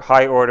high-order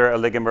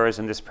oligomers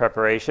in this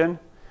preparation.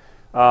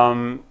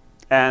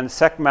 And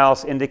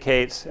SEC-mouse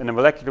indicates a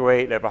molecular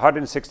weight of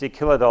 160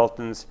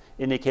 kilodaltons,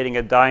 indicating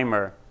a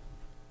dimer.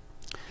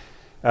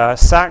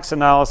 SACS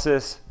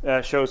analysis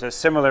shows a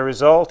similar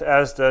result,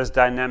 as does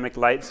dynamic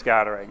light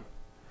scattering.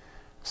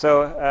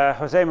 So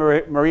Jose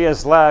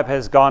Maria's lab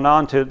has gone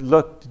on to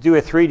do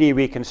a 3D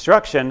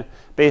reconstruction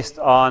based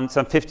on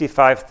some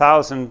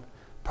 55,000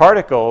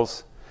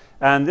 particles.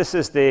 And this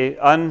is the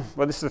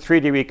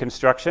 3D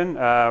reconstruction,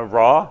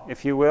 raw,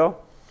 if you will.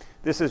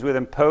 This is with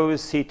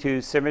imposed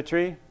C2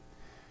 symmetry.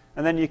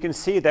 And then you can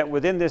see that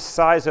within this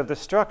size of the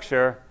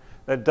structure,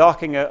 the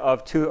docking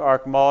of two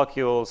ARC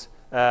molecules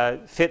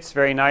fits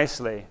very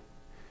nicely.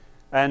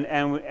 And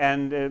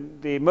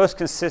the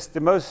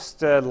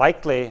most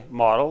likely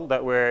model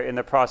that we're in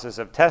the process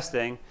of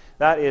testing,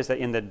 that is that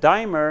in the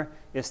dimer,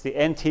 it's the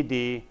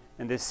NTD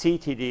and the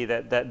CTD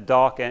that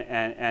dock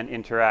and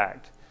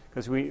interact.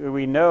 Because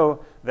we know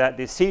that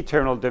the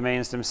C-terminal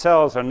domains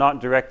themselves are not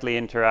directly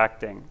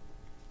interacting.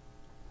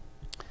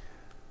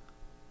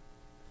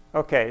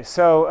 Okay,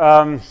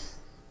 so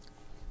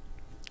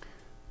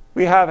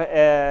we have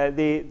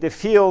the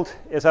field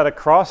is at a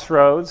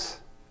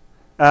crossroads,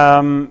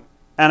 and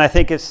I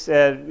think it's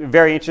a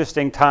very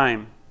interesting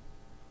time.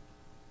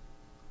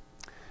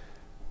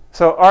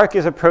 So ARC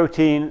is a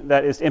protein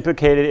that is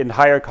implicated in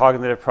higher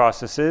cognitive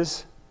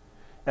processes.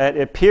 It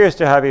appears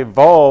to have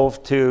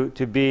evolved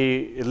to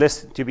be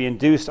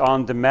induced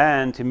on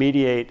demand to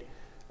mediate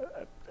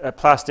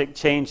plastic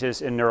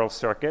changes in neural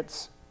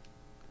circuits.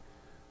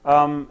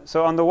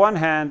 So on the one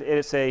hand,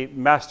 it's a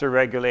master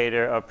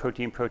regulator of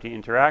protein-protein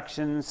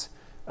interactions,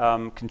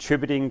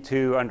 contributing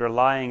to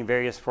underlying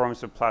various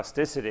forms of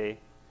plasticity.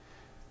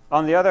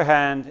 On the other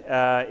hand,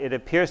 it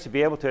appears to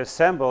be able to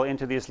assemble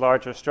into these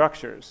larger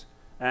structures.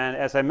 And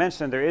as I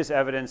mentioned, there is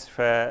evidence,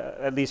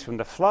 at least from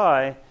the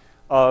fly,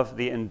 of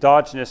the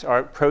endogenous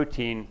ARC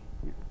protein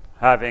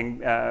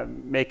making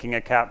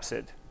a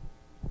capsid.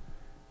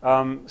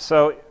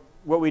 So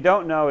what we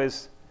don't know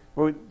is,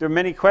 well, there are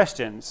many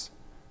questions.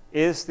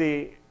 Is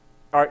the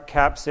ARC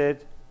capsid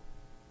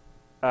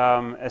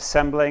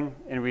assembling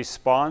in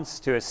response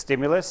to a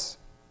stimulus?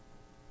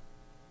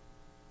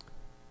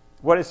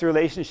 What is the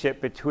relationship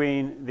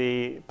between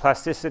the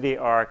plasticity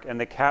ARC and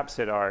the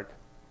capsid ARC?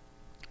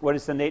 What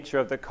is the nature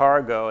of the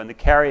cargo and the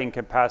carrying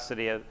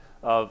capacity of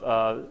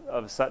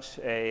such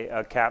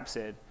a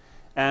capsid?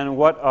 And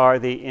what are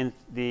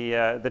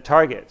the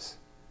targets?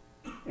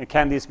 And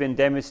can these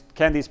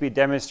be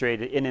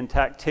demonstrated in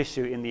intact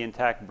tissue in the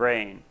intact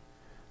brain?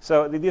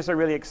 So these are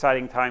really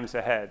exciting times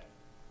ahead.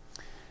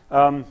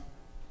 And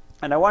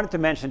I wanted to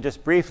mention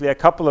just briefly a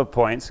couple of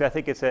points. I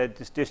think it's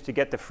just to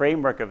get the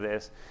framework of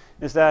this,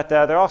 is that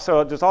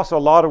there's also a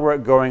lot of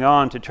work going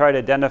on to try to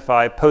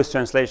identify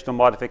post-translational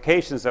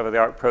modifications of the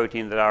ARC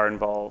protein that are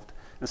involved.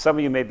 And some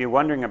of you may be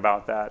wondering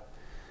about that.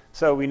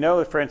 So we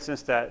know, for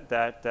instance,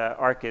 that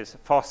ARC is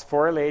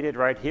phosphorylated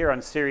right here on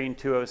serine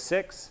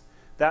 206.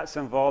 That's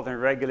involved in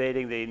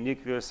regulating the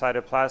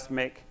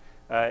nucleocytoplasmic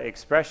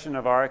expression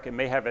of ARC. It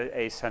may have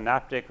a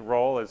synaptic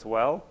role as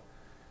well.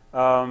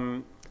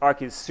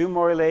 ARC is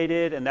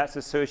sumoylated, and that's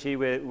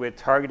associated with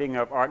targeting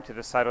of ARC to the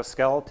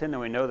cytoskeleton, and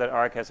we know that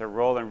ARC has a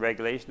role in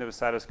regulation of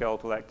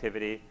cytoskeletal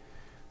activity.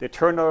 The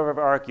turnover of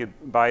ARC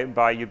by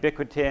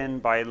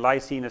ubiquitin, by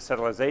lysine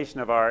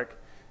acetylation of ARC,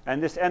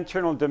 and this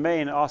N-terminal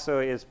domain also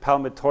is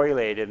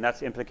palmitoylated, and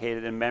that's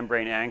implicated in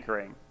membrane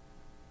anchoring.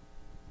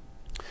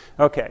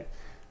 Okay.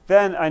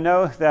 Then I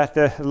know that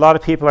a lot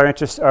of people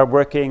are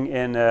working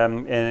in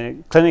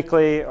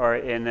clinically or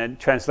in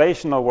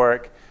translational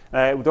work.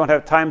 We don't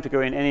have time to go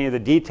in any of the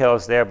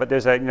details there, but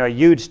there's a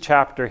huge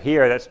chapter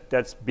here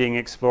that's being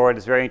explored.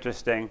 It's very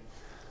interesting.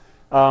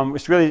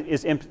 which really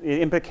is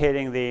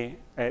implicating the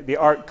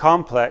ARC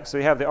complex. So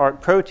you have the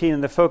ARC protein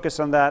and the focus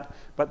on that,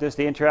 but there's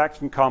the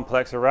interaction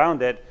complex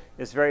around it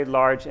is very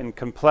large and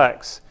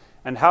complex.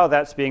 And how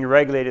that's being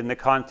regulated in the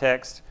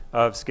context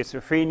of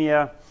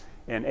schizophrenia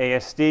and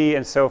ASD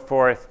and so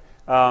forth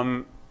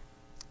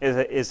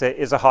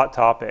is a hot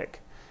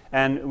topic.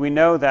 And we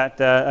know that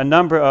a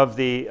number of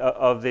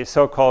the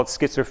so-called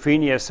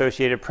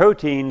schizophrenia-associated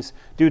proteins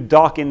do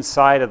dock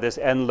inside of this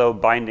end-lobe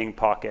binding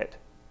pocket.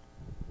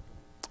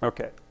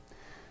 Okay.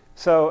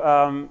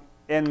 So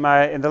in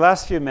the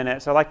last few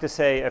minutes, I'd like to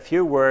say a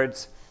few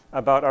words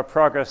about our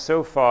progress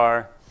so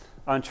far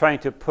on trying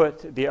to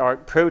put the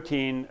ARC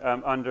protein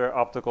under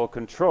optical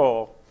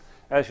control.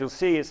 As you'll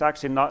see, it's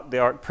actually not the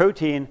ARC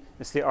protein,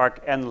 it's the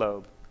ARC end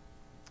lobe.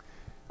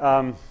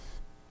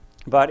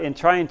 But in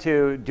trying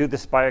to do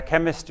this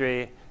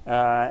biochemistry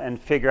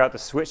and figure out the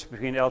switch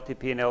between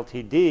LTP and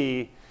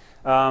LTD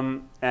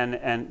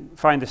and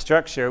find the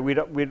structure,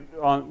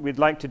 we'd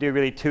like to do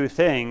really two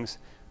things.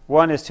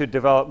 One is to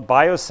develop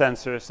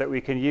biosensors that we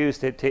can use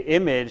to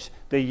image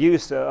the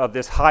use of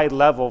these high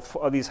level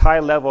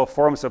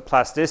forms of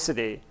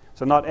plasticity.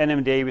 So not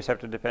NMDA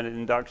receptor dependent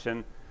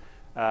induction,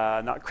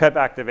 not Krebs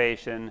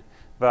activation,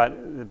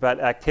 but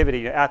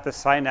activity at the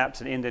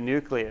synapse and in the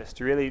nucleus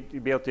to really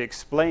be able to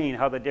explain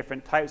how the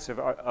different types of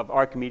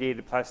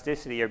ARC-mediated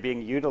plasticity are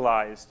being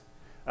utilized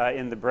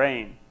in the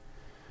brain.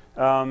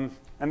 And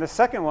the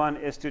second one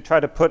is to try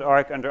to put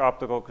ARC under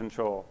optical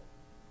control.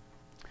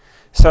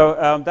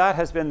 So that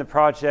has been the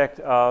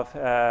project of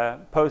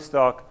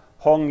postdoc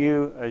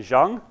Hongyu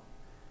Zhang.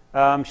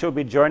 She'll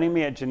be joining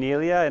me at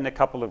Janelia in a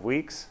couple of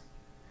weeks.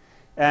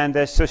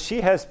 And so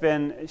she has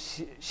been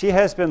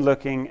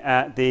looking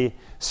at the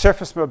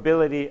surface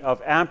mobility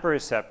of AMPA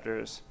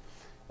receptors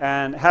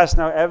and has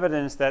now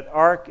evidence that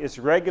ARC is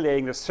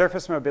regulating the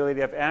surface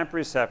mobility of AMPA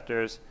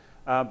receptors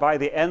by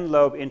the end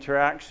lobe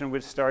interaction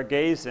with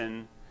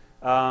stargazin,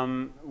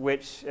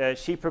 which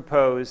she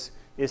proposed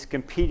is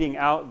competing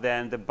out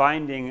then the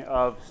binding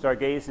of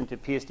stargazin to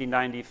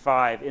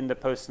PSD95 in the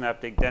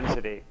postsynaptic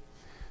density.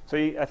 So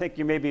I think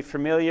you may be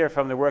familiar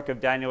from the work of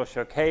Daniel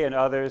Choquet and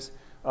others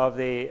of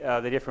the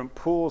different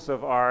pools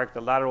of ARC,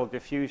 the lateral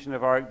diffusion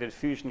of ARC, the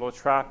diffusional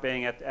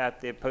trapping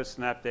at the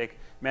postsynaptic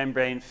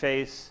membrane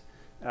face,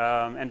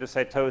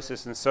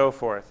 endocytosis, and so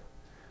forth.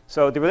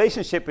 So the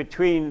relationship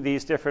between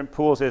these different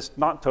pools is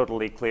not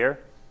totally clear.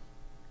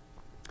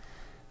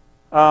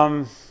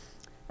 And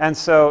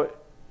so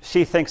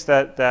she thinks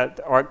that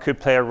ARC could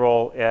play a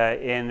role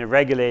in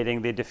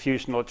regulating the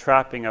diffusional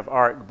trapping of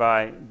ARC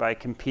by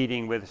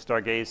competing with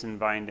stargazin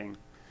binding.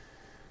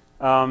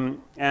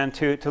 And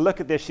to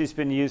look at this, she's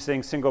been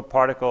using single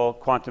particle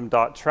quantum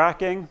dot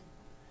tracking.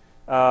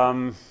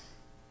 And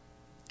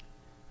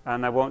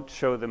I won't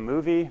show the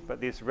movie,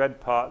 but these red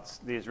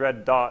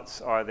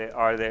dots are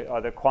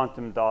the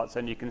quantum dots,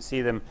 and you can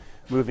see them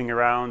moving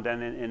around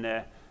and in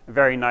a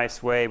very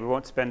nice way. We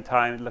won't spend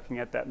time looking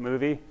at that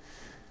movie.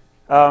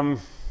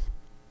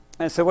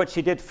 And so what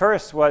she did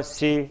first was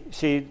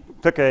she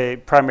took a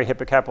primary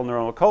hippocampal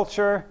neuronal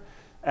culture,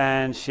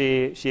 and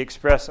she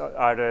expressed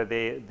either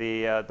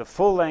the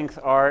full-length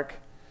ARC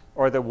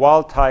or the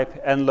wild-type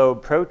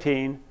end-lobe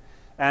protein.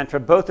 And for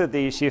both of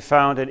these, she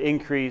found an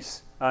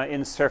increase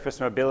in surface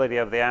mobility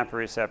of the AMPA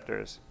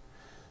receptors.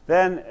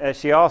 Then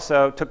she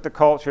also took the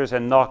cultures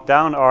and knocked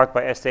down ARC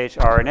by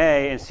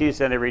shRNA and sees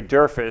then a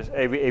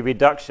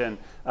reduction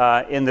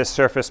in the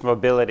surface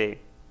mobility.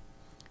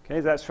 Okay,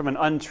 that's from an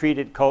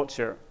untreated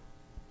culture.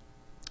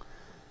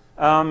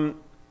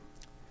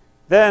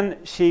 Then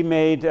she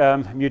made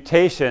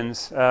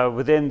mutations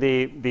within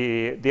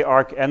the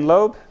ARC end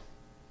lobe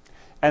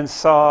and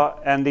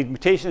the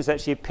mutations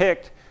that she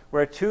picked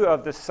were two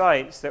of the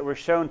sites that were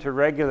shown to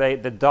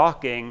regulate the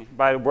docking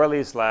by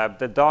Worley's lab,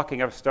 the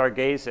docking of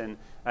stargazin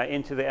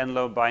into the end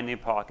lobe binding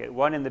pocket.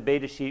 One in the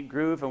beta sheet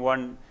groove and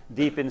one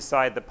deep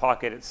inside the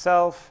pocket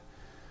itself.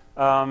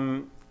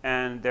 And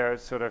they're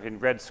sort of in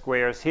red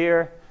squares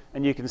here.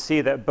 And you can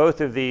see that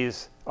both of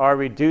these are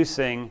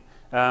reducing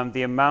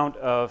the amount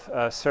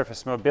of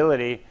surface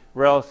mobility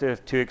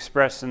relative to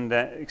expression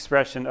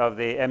of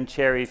the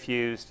M-cherry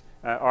fused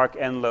ARC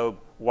end lobe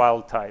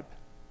wild type.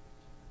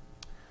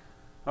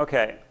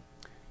 Okay,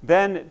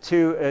 then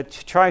to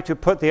try to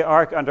put the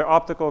ARC under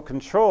optical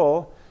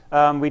control,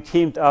 we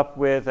teamed up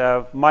with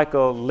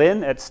Michael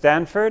Lin at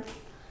Stanford.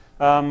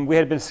 We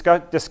had been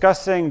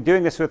discussing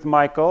doing this with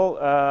Michael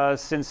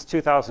since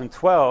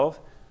 2012,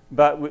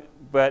 but we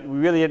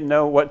really didn't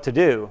know what to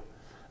do.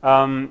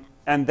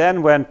 And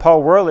then when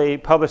Paul Worley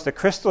published the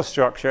crystal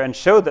structure and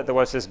showed that there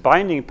was this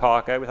binding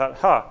pocket, we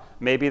thought,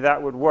 maybe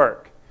that would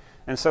work.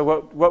 And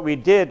so what we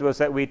did was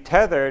that we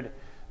tethered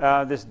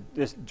this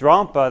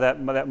drampa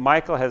that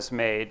Michael has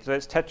made. So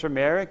it's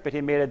tetrameric, but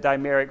he made a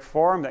dimeric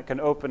form that can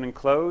open and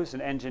close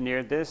and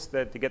engineered this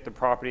to get the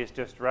properties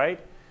just right.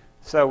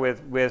 So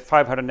with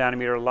 500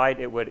 nanometer light,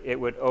 it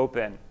would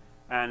open.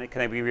 And it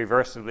can be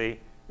reversibly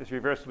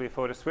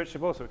photo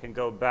switchable, so it can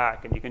go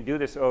back. And you can do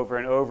this over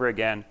and over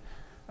again.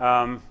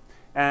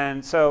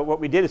 And so what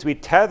we did is we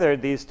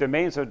tethered these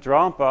domains of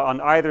Drampa on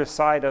either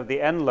side of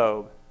the end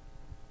lobe.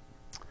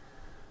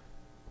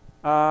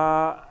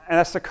 And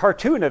that's the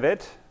cartoon of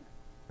it.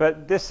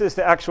 But this is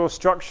the actual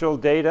structural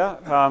data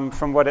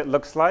from what it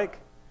looks like.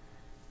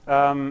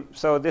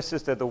 So this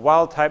is the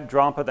wild-type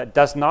Drampa that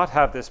does not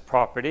have this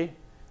property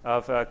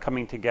of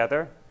coming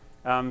together.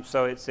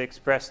 So it's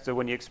expressed, so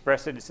when you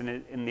express it, it's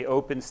in the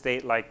open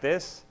state like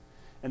this.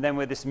 And then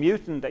with this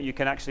mutant that you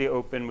can actually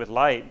open with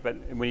light, but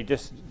when you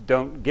just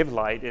don't give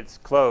light, it's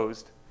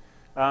closed,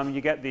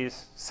 you get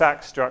these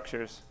sac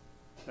structures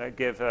that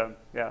give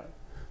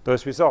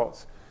those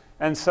results.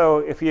 And so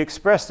if you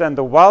express then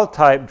the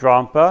wild-type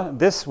Drampa,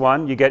 this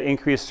one, you get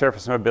increased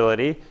surface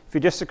mobility. If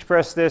you just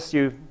express this,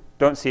 you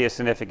don't see a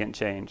significant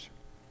change.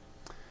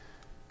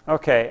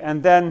 Okay,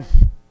 and then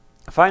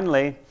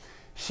finally,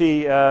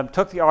 she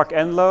took the arc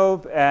end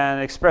lobe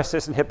and expressed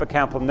this in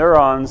hippocampal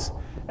neurons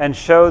and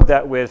showed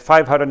that with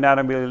 500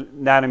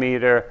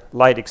 nanometer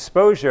light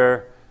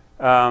exposure,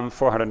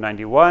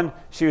 491,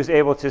 she was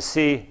able to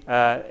see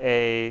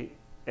a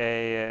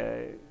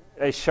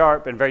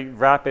sharp and very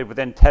rapid,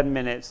 within 10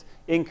 minutes,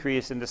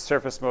 increase in the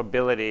surface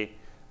mobility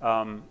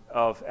of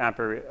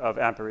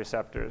AMPA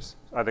receptors,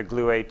 either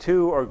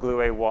GLUA2 or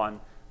GLUA1.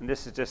 And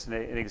this is just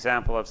an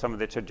example of some of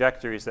the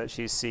trajectories that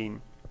she's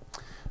seen.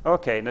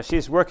 Okay, now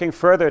she's working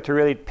further to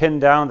really pin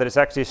down that it's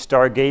actually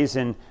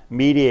stargazin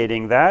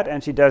mediating that,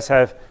 and she does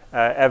have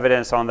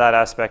evidence on that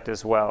aspect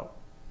as well.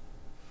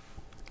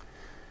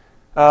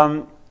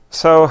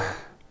 So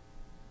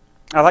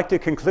I'd like to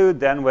conclude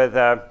then with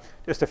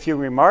just a few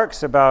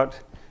remarks about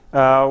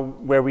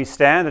where we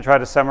stand to try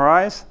to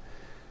summarize.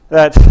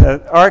 That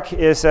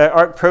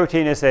ARC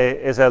protein is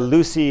a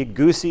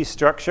loosey-goosey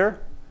structure.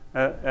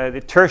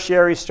 The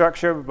tertiary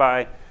structure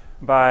by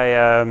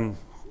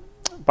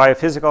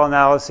biophysical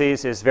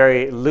analyses is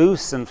very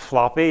loose and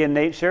floppy in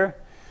nature.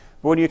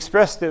 But when you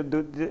express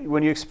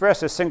when you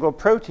express a single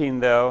protein,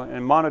 though,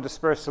 in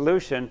monodispersed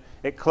solution,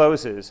 it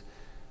closes.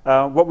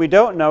 What we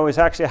don't know is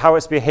actually how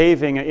it's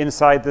behaving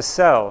inside the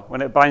cell.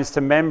 When it binds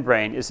to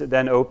membrane, is it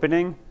then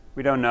opening?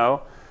 We don't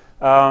know.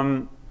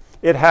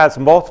 It has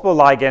multiple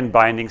ligand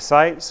binding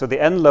sites, so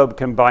the end lobe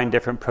can bind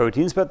different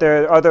proteins, but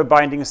there are other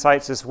binding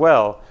sites as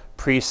well.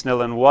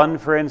 Presenilin-1,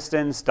 for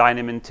instance,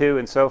 dynamin-2,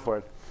 and so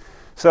forth.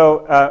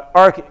 So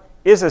ARC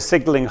is a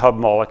signaling hub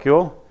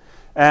molecule,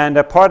 and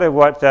a part of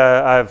what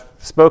I've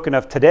spoken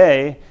of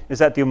today is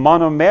that the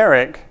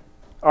monomeric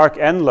ARC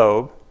end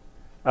lobe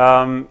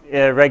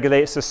it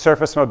regulates the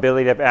surface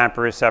mobility of AMPA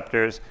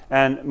receptors,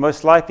 and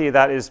most likely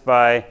that is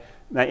by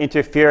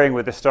interfering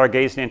with the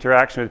stargazin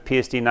interaction with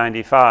Ph.D.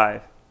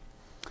 95.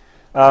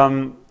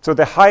 So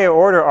the higher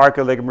order ARC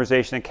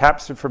oligomerization and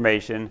capsid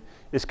formation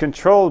is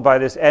controlled by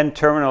this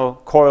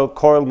N-terminal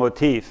coil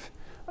motif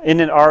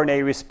in an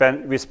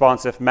RNA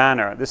responsive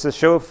manner. This has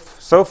so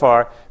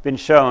far been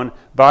shown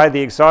by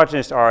the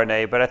exogenous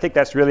RNA, but I think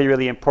that's really,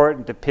 really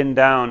important to pin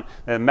down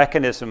the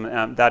mechanism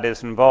that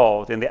is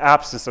involved in the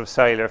absence of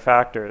cellular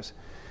factors.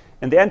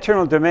 In the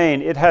N-terminal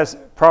domain, it has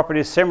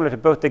properties similar to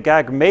both the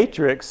GAG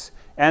matrix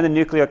and the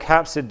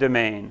nucleocapsid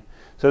domain.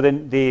 So the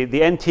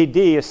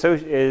NTD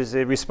is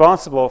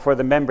responsible for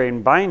the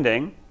membrane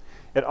binding.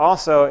 It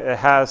also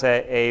has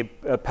a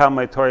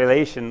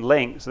palmitoylation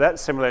link, so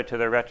that's similar to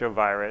the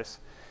retrovirus.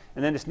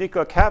 And then this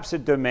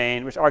nucleocapsid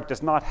domain, which ARC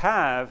does not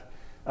have,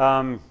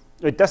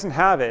 it doesn't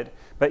have it,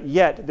 but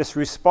yet this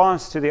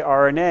response to the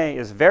RNA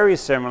is very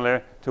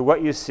similar to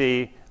what you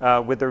see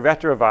with the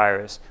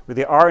retrovirus, with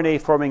the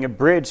RNA forming a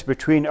bridge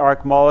between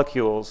ARC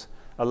molecules,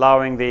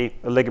 allowing the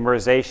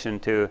oligomerization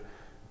to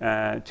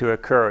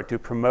occur, to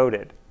promote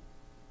it.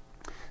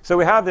 So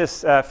we have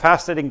this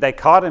fascinating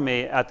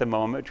dichotomy at the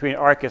moment between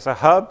ARC as a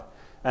hub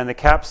and the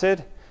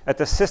capsid. At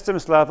the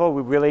systems level,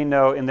 we really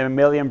know in the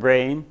mammalian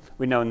brain,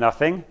 we know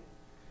nothing.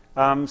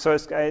 So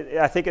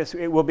I think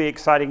it will be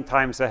exciting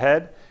times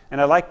ahead. And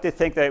I like to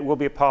think that it will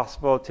be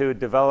possible to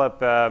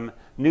develop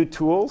new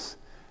tools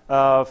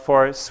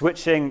for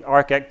switching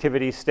ARC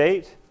activity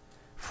state,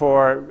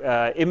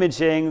 for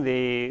imaging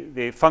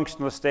the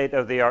functional state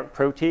of the ARC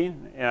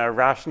protein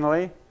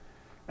rationally,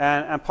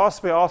 and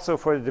possibly also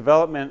for the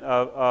development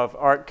of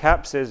ARC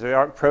capsids or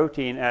ARC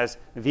protein as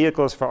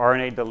vehicles for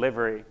RNA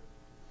delivery.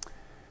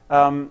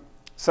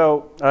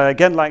 So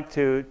again, like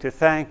to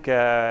thank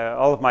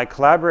all of my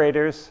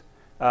collaborators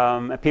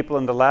and people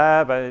in the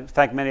lab. I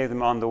thank many of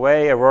them on the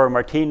way: Aurora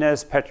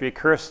Martinez, Petri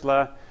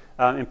Kursla,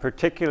 in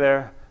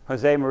particular,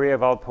 Jose Maria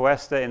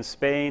Valpuesta in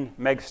Spain,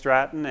 Meg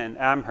Stratton in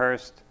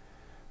Amherst,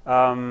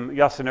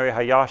 Yasunori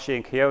Hayashi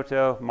in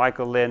Kyoto,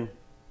 Michael Lin.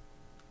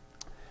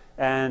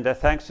 And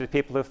thanks to the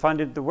people who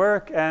funded the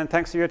work, and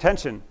thanks for your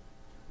attention.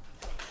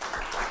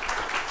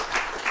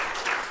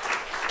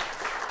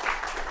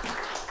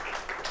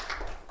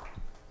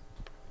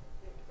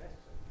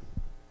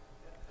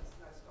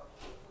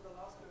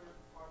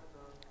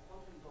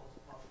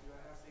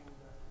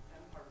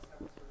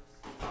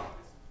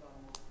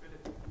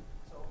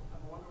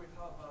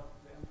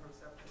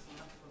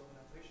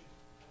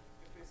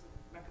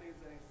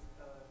 Mechanism is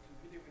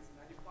competing with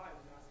 95,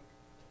 and I think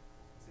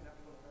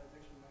synaptic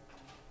localization.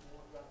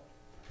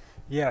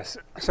 Yes.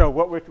 So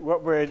what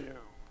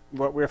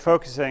we're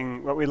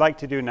focusing, what we like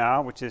to do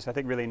now, which is I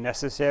think really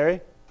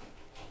necessary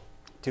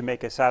to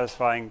make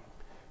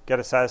get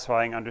a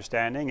satisfying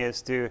understanding,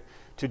 is to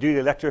do the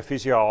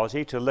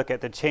electrophysiology, to look at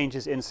the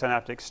changes in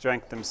synaptic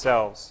strength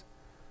themselves.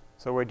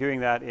 So we're doing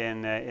that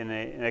in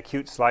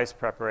acute slice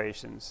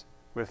preparations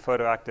with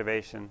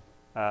photoactivation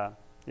of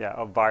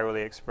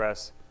virally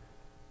expressed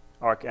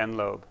arc end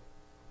lobe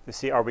to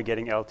see, are we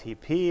getting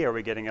LTP, are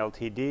we getting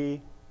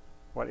LTD,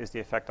 what is the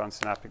effect on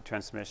synaptic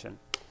transmission?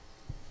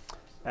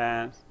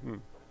 And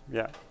yeah.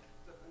 Another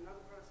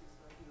process,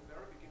 like in the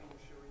very beginning, was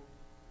showing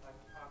like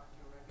arc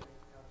to regulate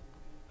LTP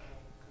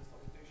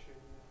consolidation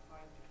in a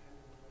time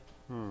dependent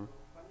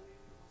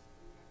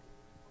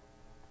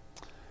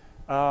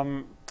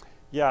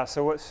way.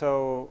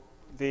 So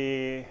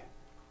the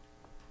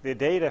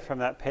data from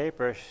that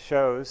paper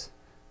shows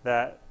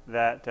that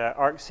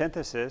arc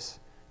synthesis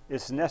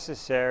is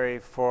necessary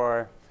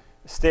for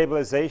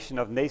stabilization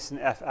of nascent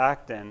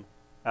F-actin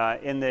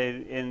in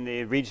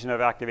the region of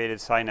activated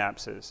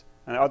synapses.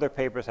 And other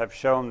papers have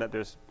shown that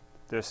there's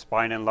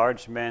spine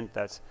enlargement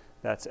that's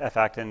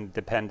F-actin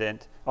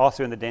dependent,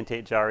 also in the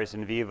dentate gyres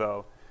in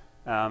vivo.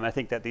 I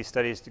think that these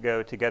studies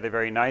go together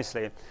very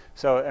nicely.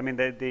 So, I mean,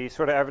 the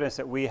sort of evidence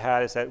that we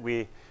had is that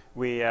we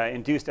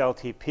induced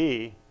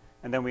LTP,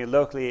 and then we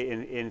locally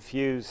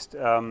infused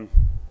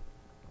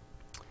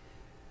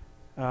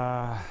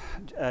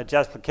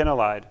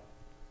jasplakinolide,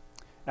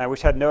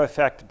 which had no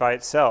effect by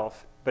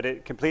itself, but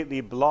it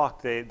completely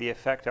blocked the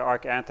effect of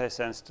arc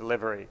antisense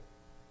delivery,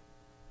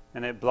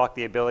 and it blocked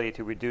the ability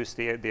to reduce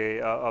it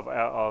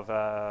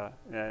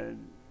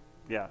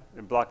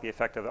blocked the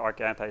effect of the arc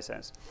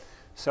antisense.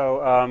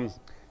 So,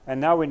 and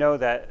now we know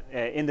that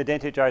in the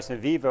dentate gyres in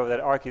vivo that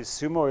arc is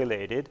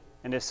sumo-related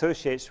and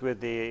associates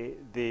with the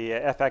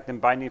F-actin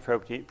binding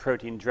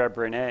protein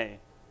Drebrin A.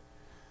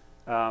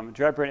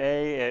 Drebrin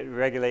A, it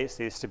regulates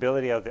the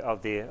stability of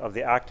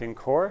the actin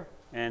core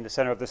and the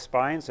center of the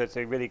spine, so it's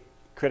a really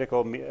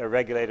critical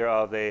regulator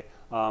of the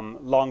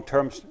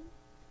long-term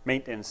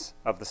maintenance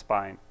of the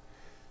spine.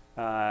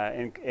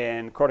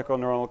 In cortical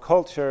neuronal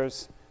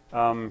cultures,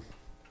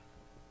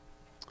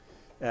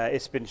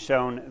 it's been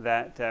shown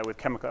that with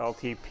chemical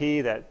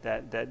LTP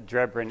that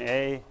Drebrin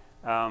A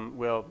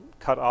will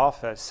cut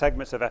off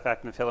segments of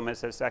F-actin filaments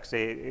that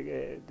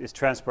actually is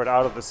transported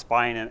out of the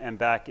spine and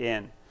back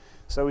in.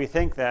 So we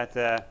think that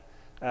the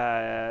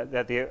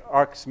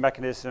ARC's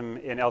mechanism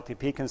in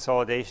LTP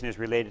consolidation is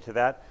related to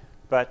that.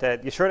 But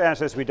the short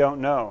answer is we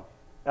don't know.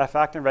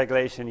 F-actin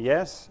regulation,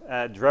 yes.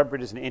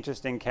 Drebrin is an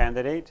interesting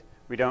candidate.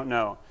 We don't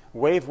know.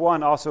 Wave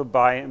 1 also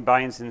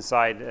binds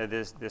inside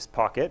this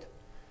pocket.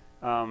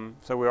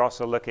 So we're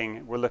also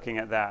looking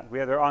at that. We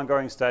have their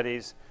ongoing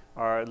studies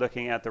are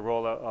looking at the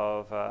role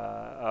of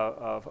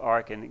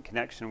ARC in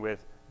connection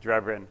with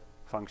Drebrin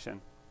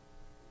function.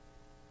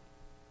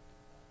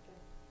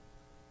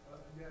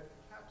 The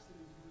capsid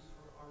is used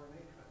for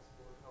RNA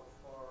transport. How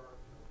far,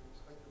 can you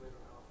speculate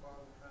on how far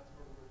the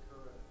transport will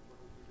occur and what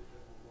would be the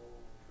general role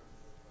in terms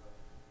of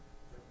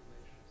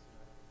regulation of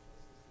synaptic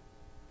plasticity?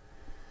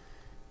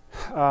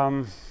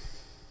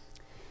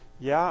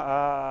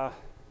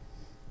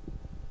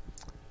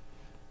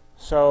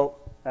 So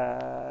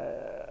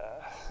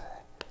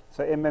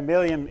in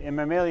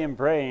mammalian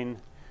brain,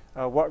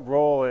 what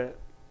role it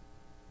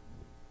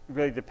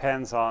really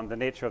depends on the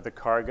nature of the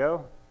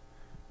cargo.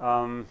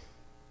 The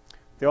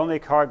only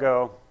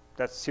cargo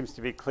that seems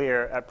to be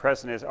clear at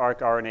present is ARC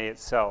RNA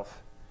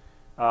itself.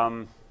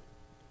 I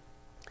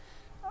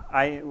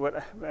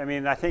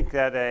think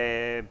that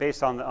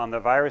based on the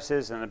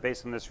viruses and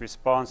based on this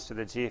response to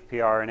the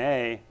GFP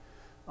RNA,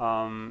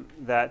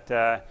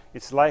 that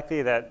it's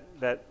likely that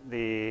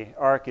the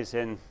ARC is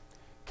in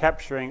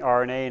capturing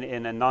RNA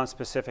in a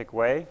non-specific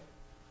way.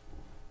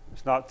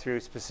 It's not through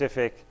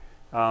specific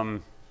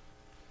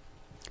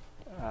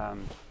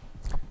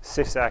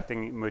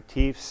cis-acting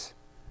motifs,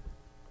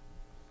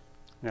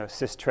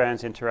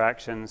 cis-trans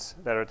interactions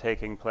that are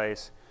taking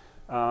place.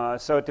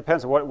 So it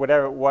depends on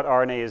what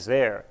RNA is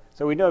there.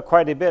 So we know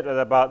quite a bit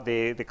about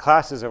the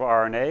classes of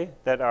RNA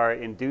that are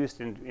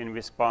induced in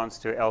response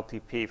to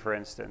LTP, for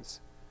instance.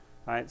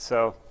 Right?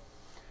 So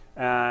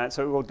it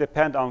will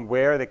depend on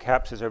where the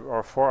capsids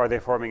are they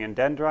forming in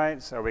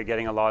dendrites? Are we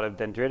getting a lot of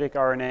dendritic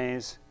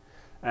RNAs?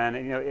 And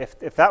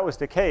if that was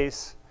the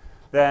case,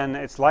 then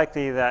it's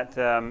likely that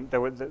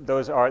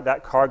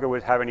that cargo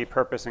would have any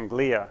purpose in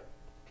glia.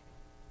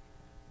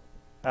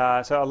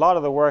 So a lot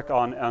of the work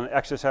on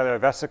extracellular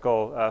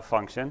vesicle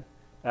function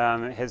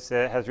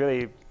has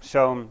really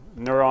shown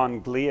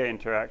neuron-glia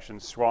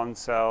interactions, Schwann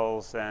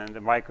cells and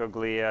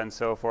microglia and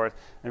so forth.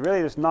 And really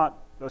there's not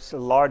a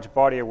large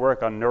body of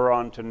work on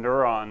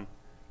neuron-to-neuron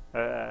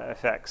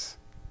effects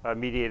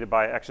mediated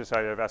by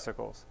extracellular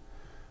vesicles.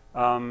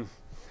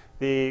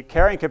 The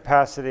carrying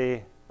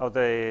capacity of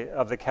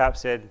the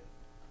capsid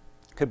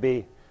could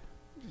be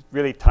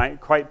really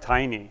quite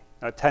tiny,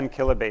 10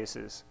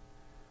 kilobases.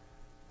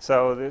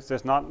 So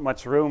there's not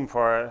much room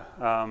for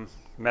a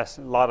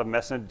lot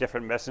of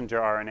different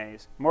messenger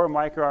RNAs. More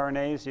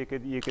microRNAs you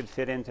could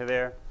fit into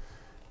there.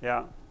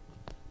 Yeah.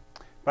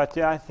 But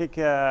yeah, I think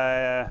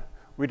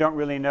we don't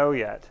really know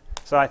yet.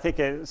 So I think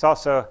it's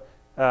also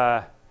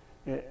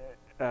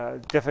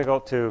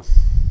difficult to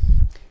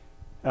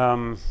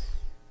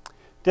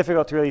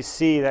really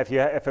see that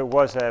if it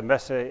was a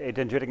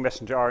dendritic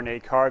messenger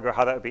RNA cargo,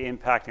 how that would be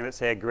impacting, let's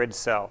say, a grid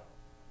cell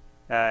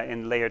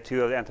in layer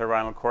 2 of the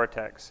entorhinal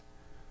cortex.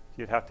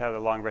 You'd have to have the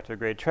long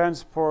retrograde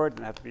transport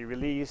and have to be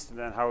released, and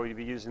then how would you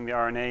be using the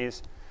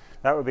RNAs?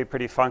 That would be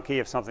pretty funky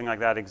if something like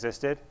that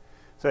existed.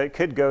 So it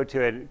could go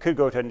to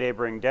a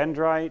neighboring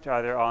dendrite,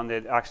 either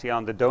actually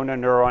on the donor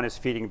neuron is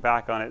feeding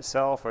back on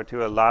itself, or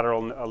to a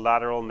lateral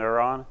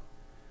neuron.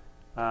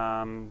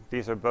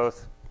 These are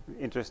both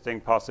interesting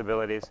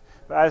possibilities.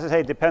 But as I say,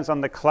 it depends on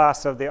the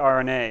class of the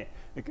RNA.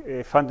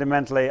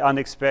 Fundamentally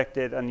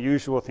unexpected,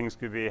 unusual things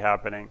could be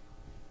happening.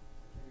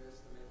 Can you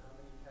estimate how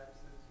many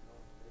capsids,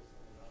 based on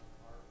the amount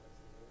of R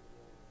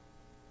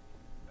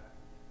that's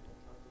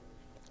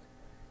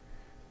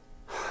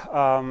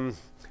available back?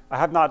 I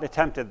have not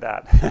attempted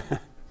that,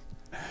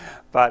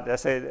 but I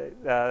say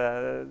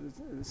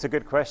it's a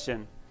good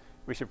question.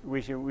 We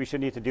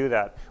should need to do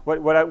that.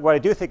 What I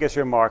do think is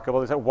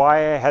remarkable is that why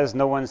has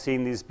no one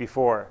seen these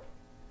before?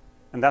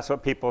 And that's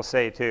what people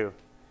say too.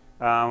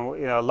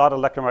 A lot of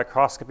electron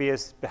microscopy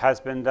has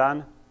been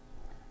done,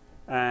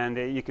 and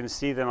you can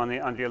see them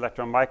under the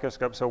electron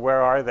microscope. So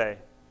where are they?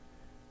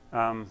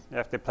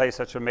 If they play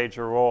such a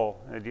major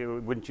role,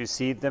 wouldn't you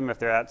see them if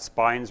they're at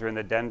spines or in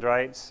the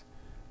dendrites?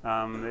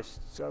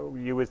 So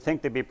you would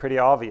think they'd be pretty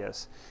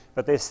obvious.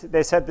 But they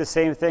said the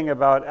same thing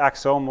about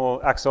axonal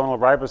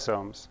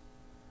ribosomes.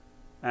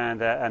 And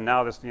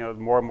now there's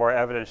more and more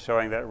evidence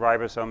showing that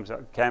ribosomes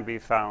can be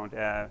found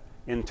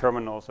in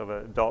terminals of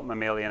adult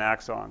mammalian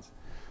axons.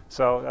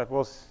 So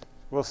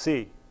we'll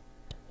see.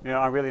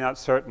 I'm really not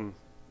certain.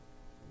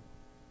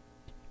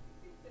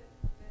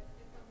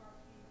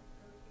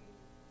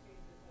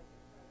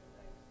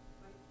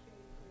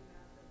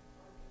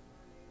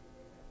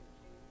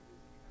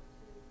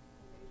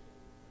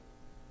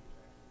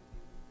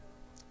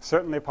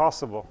 Certainly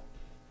possible.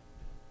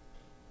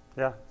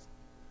 Yeah,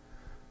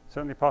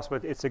 certainly possible.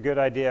 It's a good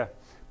idea.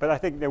 But I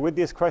think that with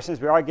these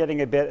questions, we are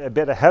getting a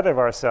bit ahead of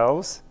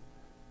ourselves,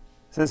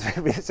 since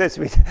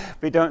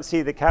we don't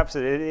see the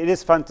capsid. It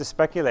is fun to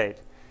speculate,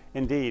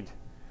 indeed,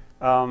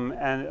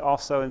 and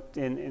also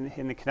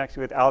in the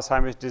connection with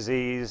Alzheimer's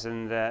disease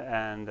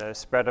and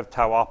spread of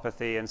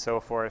tauopathy and so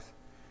forth.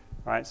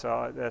 Right.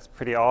 So that's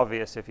pretty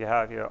obvious if you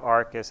have your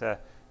ARC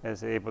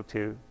as able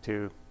to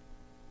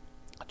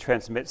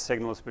transmit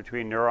signals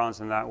between neurons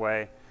in that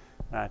way,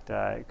 that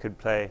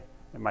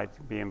it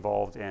might be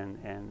involved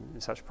in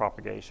such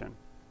propagation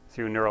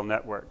through neural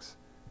networks.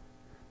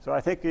 So I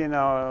think it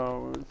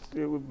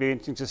would be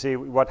interesting to see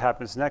what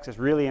happens next. It's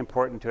really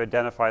important to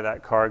identify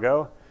that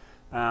cargo,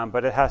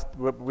 but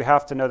we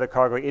have to know the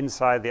cargo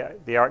inside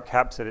the ARC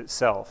capsid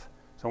itself.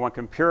 So one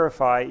can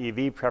purify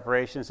EV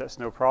preparations, that's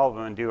no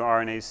problem, and do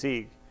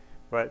RNA-seq,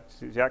 but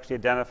to actually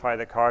identify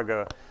the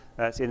cargo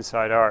that's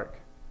inside ARC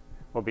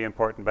will be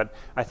important. But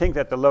I think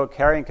that the low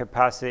carrying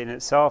capacity in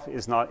itself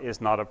is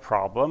not a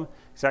problem.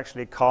 It's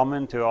actually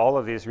common to all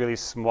of these really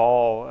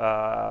small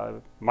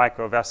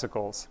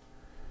microvesicles.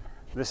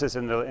 This is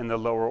in the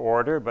lower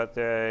order, but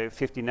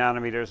 50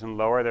 nanometers and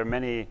lower. There are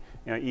many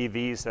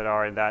EVs that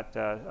are in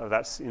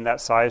that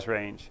size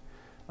range,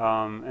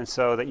 and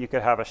so that you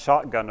could have a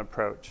shotgun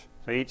approach.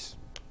 So each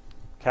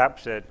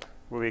capsid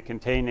will be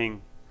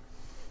containing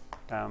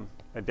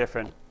a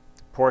different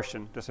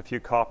portion, just a few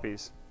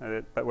copies,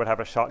 but would have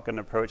a shotgun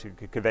approach. It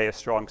could convey a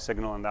strong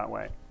signal in that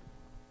way.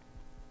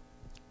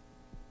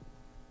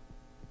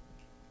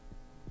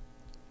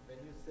 When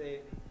you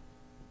say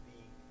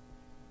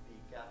the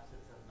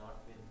capsids have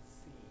not been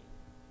seen,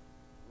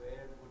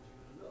 where would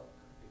you look?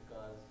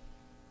 Because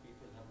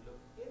people have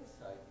looked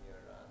inside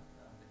neuron,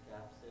 and the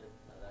capsid,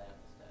 as I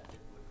understand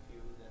it, would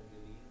fuse and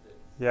release its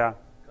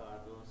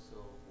cargo.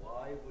 So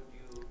why would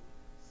you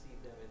see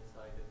them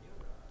inside a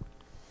neuron?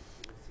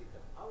 You would see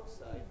them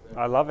outside.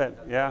 I love it.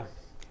 Yeah.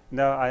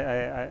 No,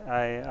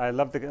 I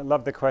love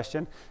the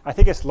question. I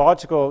think it's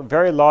logical,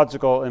 very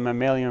logical in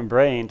mammalian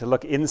brain to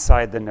look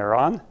inside the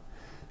neuron,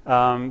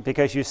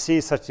 because you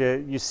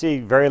see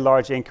very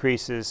large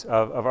increases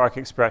of ARC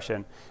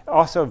expression.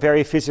 Also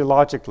very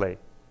physiologically,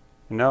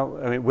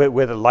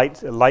 with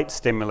a light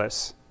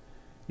stimulus,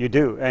 you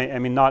do. I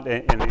mean, not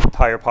in the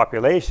entire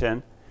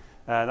population,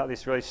 not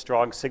this really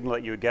strong signal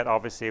that you would get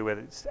obviously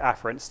with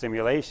afferent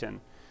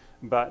stimulation,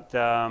 but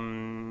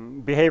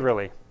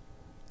behaviorally.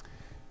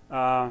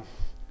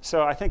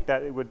 So I think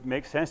that it would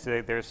make sense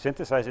that they're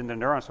synthesized in the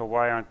neurons, so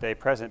why aren't they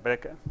present?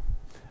 But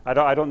I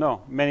don't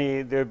know.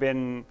 There have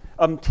been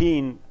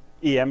umpteen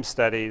EM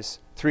studies,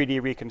 3D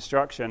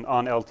reconstruction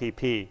on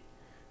LTP.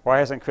 Why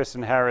hasn't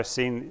Kristen Harris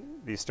seen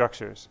these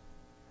structures?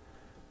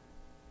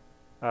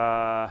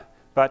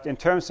 But in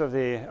terms of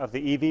the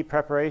EV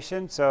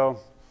preparation, so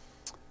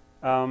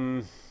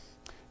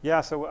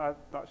yeah, so I'm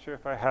not sure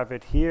if I have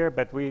it here,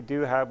 but we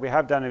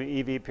have done an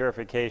EV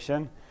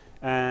purification.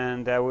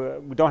 And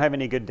we don't have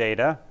any good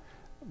data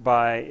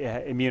by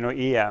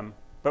immuno-EM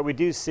But we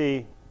do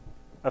see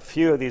a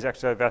few of these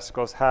extracellular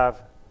vesicles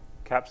have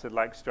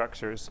capsid-like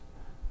structures.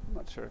 I'm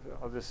not sure if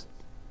I'll just,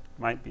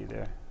 might be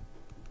there.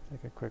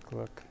 Take a quick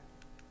look.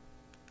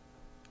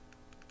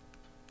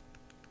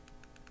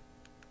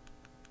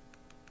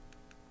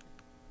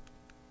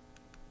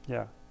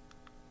 Yeah.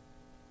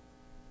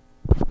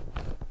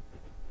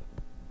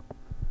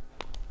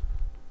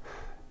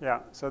 Yeah,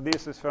 so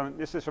this is from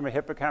a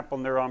hippocampal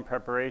neuron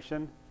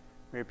preparation.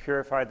 We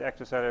purified the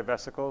extracellular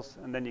vesicles,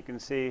 and then you can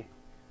see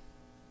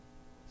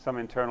some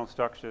internal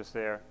structures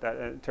there that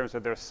in terms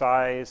of their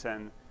size,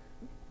 and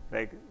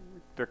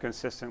they're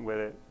consistent with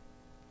it.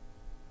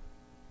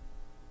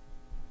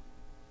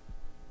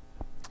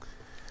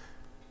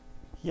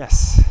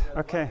 Yes.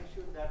 Okay. One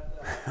issue that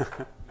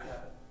we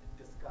have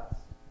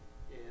discussed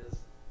is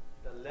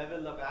the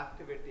level of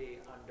activity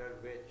under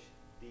which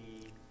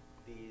these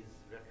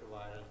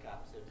retroviral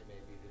capsids may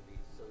be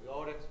released. So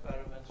your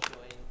experiments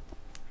showing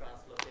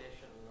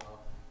translocation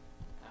of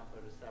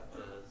AMPA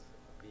receptors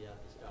via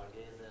the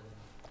stargazing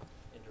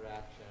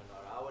interaction,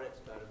 or our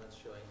experiments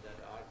showing that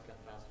ARC can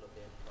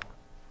translocate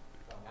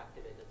from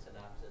activated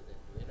synapses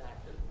into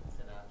inactive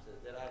synapses,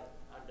 there are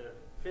under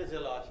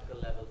physiological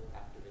level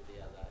activity,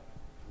 as I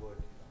would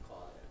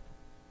call it.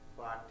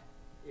 But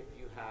if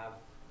you have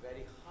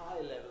very high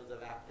levels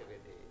of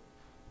activity,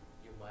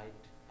 you might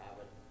have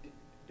a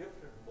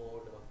different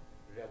mode of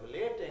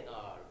regulating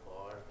ARC,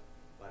 or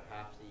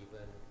perhaps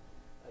even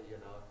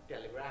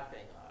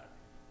telegraphing ARC.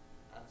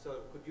 And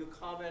so could you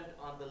comment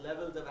on the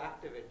levels of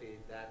activity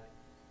that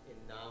in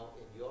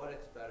your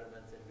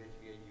experiments in which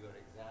you're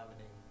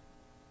examining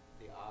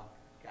the ARC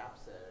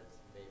capsids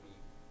may be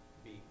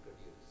being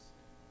produced?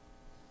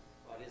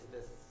 Or is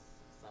this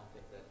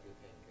something that you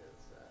think is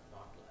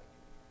not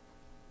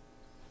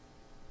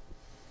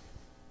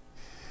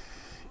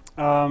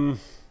likely?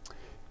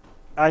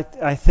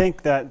 I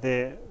think that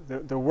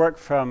the work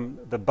from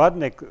the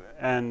Budnick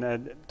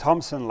and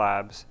Thompson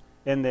labs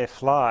in the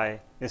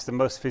fly is the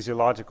most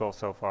physiological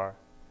so far,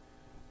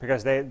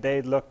 because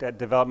they looked at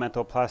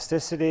developmental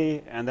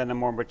plasticity and then a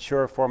more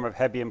mature form of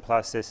Hebbian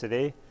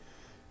plasticity,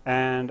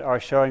 and are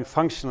showing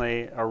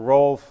functionally a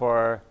role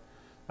for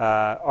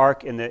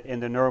ARC in the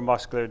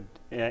neuromuscular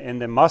in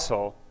the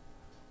muscle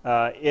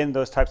in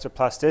those types of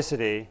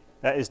plasticity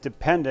that is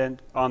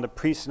dependent on the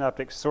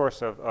presynaptic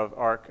source of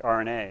ARC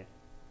RNA.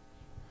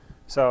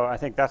 So I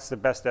think that's the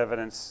best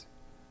evidence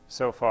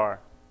so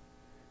far.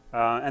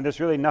 And there's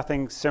really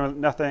nothing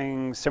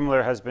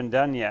similar has been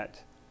done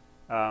yet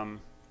in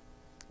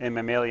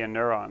mammalian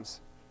neurons.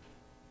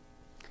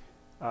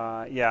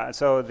 Yeah,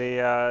 so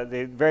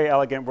the very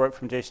elegant work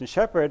from Jason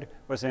Shepard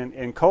was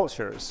in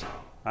cultures,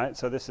 right?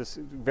 So this is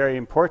very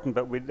important,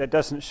 but that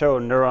doesn't show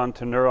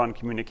neuron-to-neuron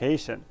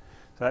communication.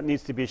 So that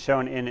needs to be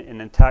shown in an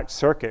intact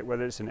circuit,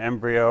 whether it's an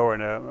embryo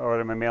or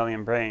a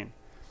mammalian brain.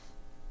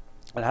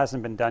 It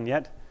hasn't been done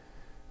yet.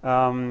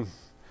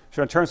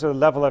 So in terms of the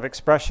level of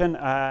expression,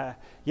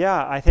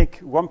 yeah, I think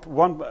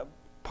one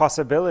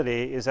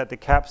possibility is that the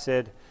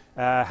capsid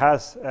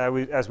has,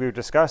 as we were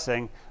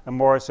discussing, a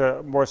more sort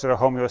of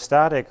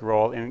homeostatic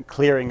role in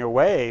clearing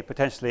away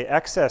potentially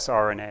excess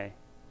RNA,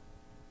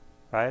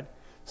 right?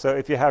 So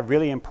if you have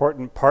really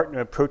important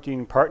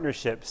protein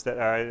partnerships that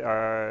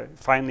are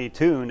finely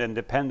tuned and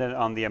dependent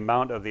on the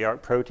amount of the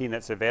ARC protein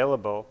that's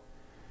available,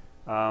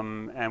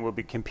 and will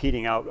be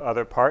competing out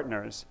other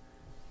partners,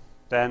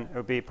 then it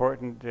would be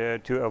important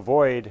to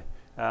avoid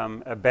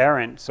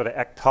aberrant sort of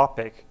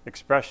ectopic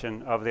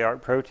expression of the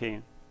ARC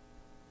protein.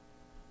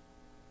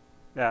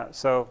 Yeah,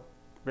 so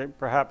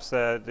perhaps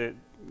they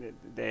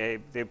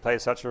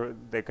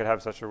could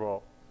have such a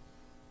role.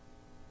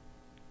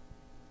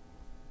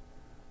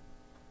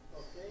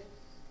 Okay.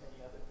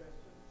 Any other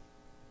questions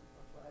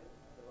for Clive?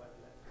 Otherwise,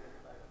 let's give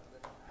Clive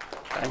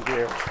another. Thank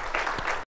you.